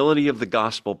humility of the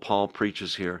gospel Paul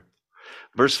preaches here.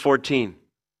 Verse 14.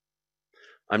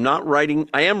 I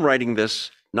am writing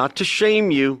this not to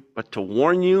shame you, but to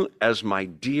warn you as my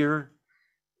dear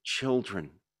children.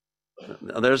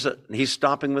 He's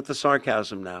stopping with the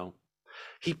sarcasm now.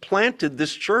 He planted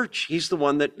this church. He's the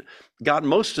one that got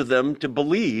most of them to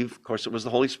believe. Of course, it was the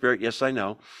Holy Spirit. Yes, I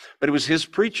know. But it was his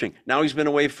preaching. Now he's been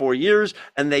away 4 years,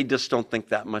 and they just don't think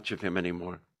that much of him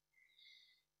anymore.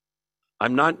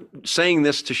 I'm not saying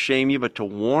this to shame you, but to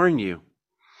warn you.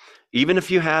 Even if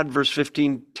you had, verse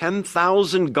 15,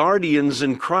 10,000 guardians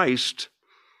in Christ,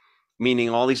 meaning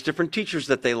all these different teachers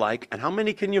that they like, and how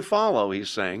many can you follow, he's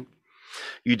saying.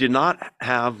 You did not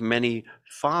have many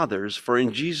fathers, for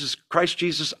in Christ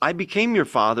Jesus, I became your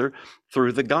father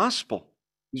through the gospel.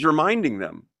 He's reminding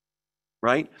them,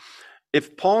 right?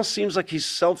 If Paul seems like he's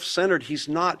self-centered, he's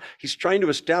not. He's trying to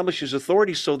establish his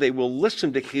authority so they will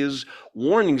listen to his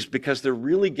warnings because they're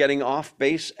really getting off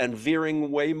base and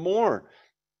veering way more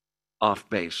off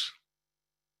base.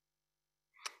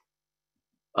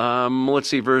 Let's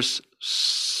see, verse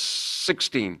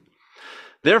 16.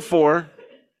 Therefore,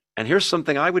 and here's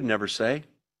something I would never say,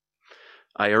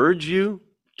 I urge you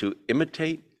to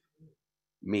imitate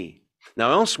me.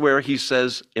 Now, elsewhere, he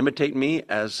says, imitate me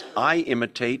as I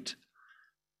imitate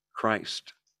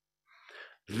Christ.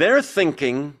 They're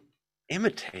thinking,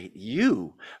 imitate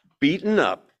you, beaten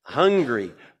up,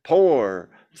 hungry, poor,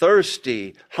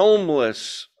 thirsty,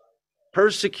 homeless,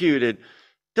 persecuted.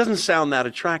 Doesn't sound that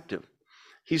attractive.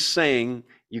 He's saying,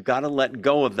 you got to let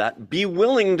go of that. Be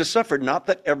willing to suffer. Not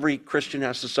that every Christian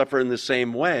has to suffer in the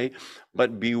same way,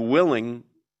 but be willing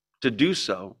to do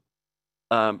so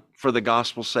for the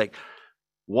gospel's sake.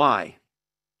 Why?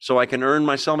 So I can earn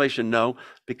my salvation? No,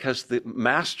 because the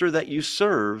master that you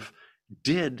serve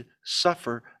did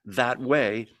suffer that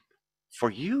way for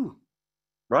you,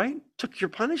 right? Took your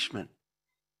punishment.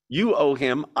 You owe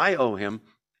him, I owe him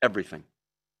everything.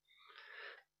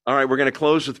 All right, we're going to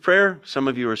close with prayer. Some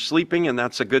of you are sleeping, and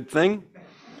that's a good thing.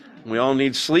 We all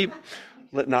need sleep.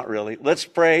 Not really. Let's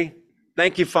pray.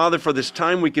 Thank you, Father, for this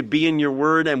time we could be in your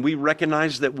word, and we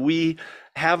recognize that we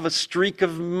have a streak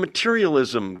of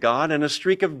materialism, God, and a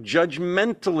streak of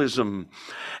judgmentalism,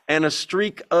 and a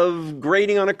streak of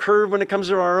grading on a curve when it comes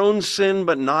to our own sin,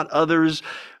 but not others.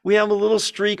 We have a little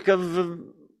streak of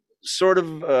sort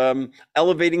of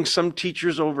elevating some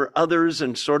teachers over others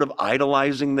and sort of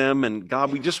idolizing them. And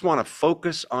God, we just want to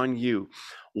focus on you.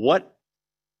 What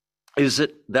is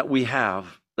it that we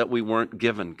have that we weren't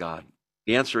given, God?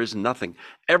 The answer is nothing.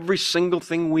 Every single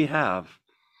thing we have,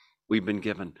 we've been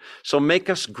given. So make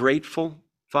us grateful,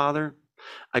 Father.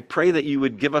 I pray that you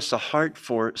would give us a heart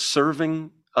for serving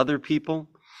other people.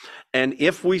 And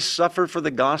if we suffer for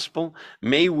the gospel,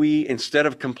 may we, instead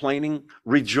of complaining,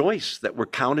 rejoice that we're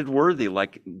counted worthy,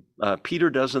 like Peter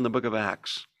does in the book of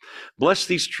Acts. Bless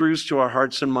these truths to our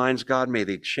hearts and minds, God. May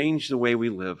they change the way we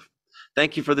live.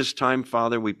 Thank you for this time,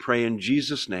 Father. We pray in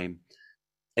Jesus' name.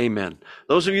 Amen.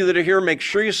 Those of you that are here, make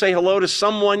sure you say hello to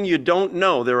someone you don't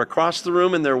know. They're across the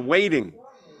room and they're waiting.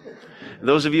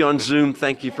 Those of you on Zoom,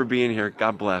 thank you for being here.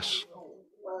 God bless.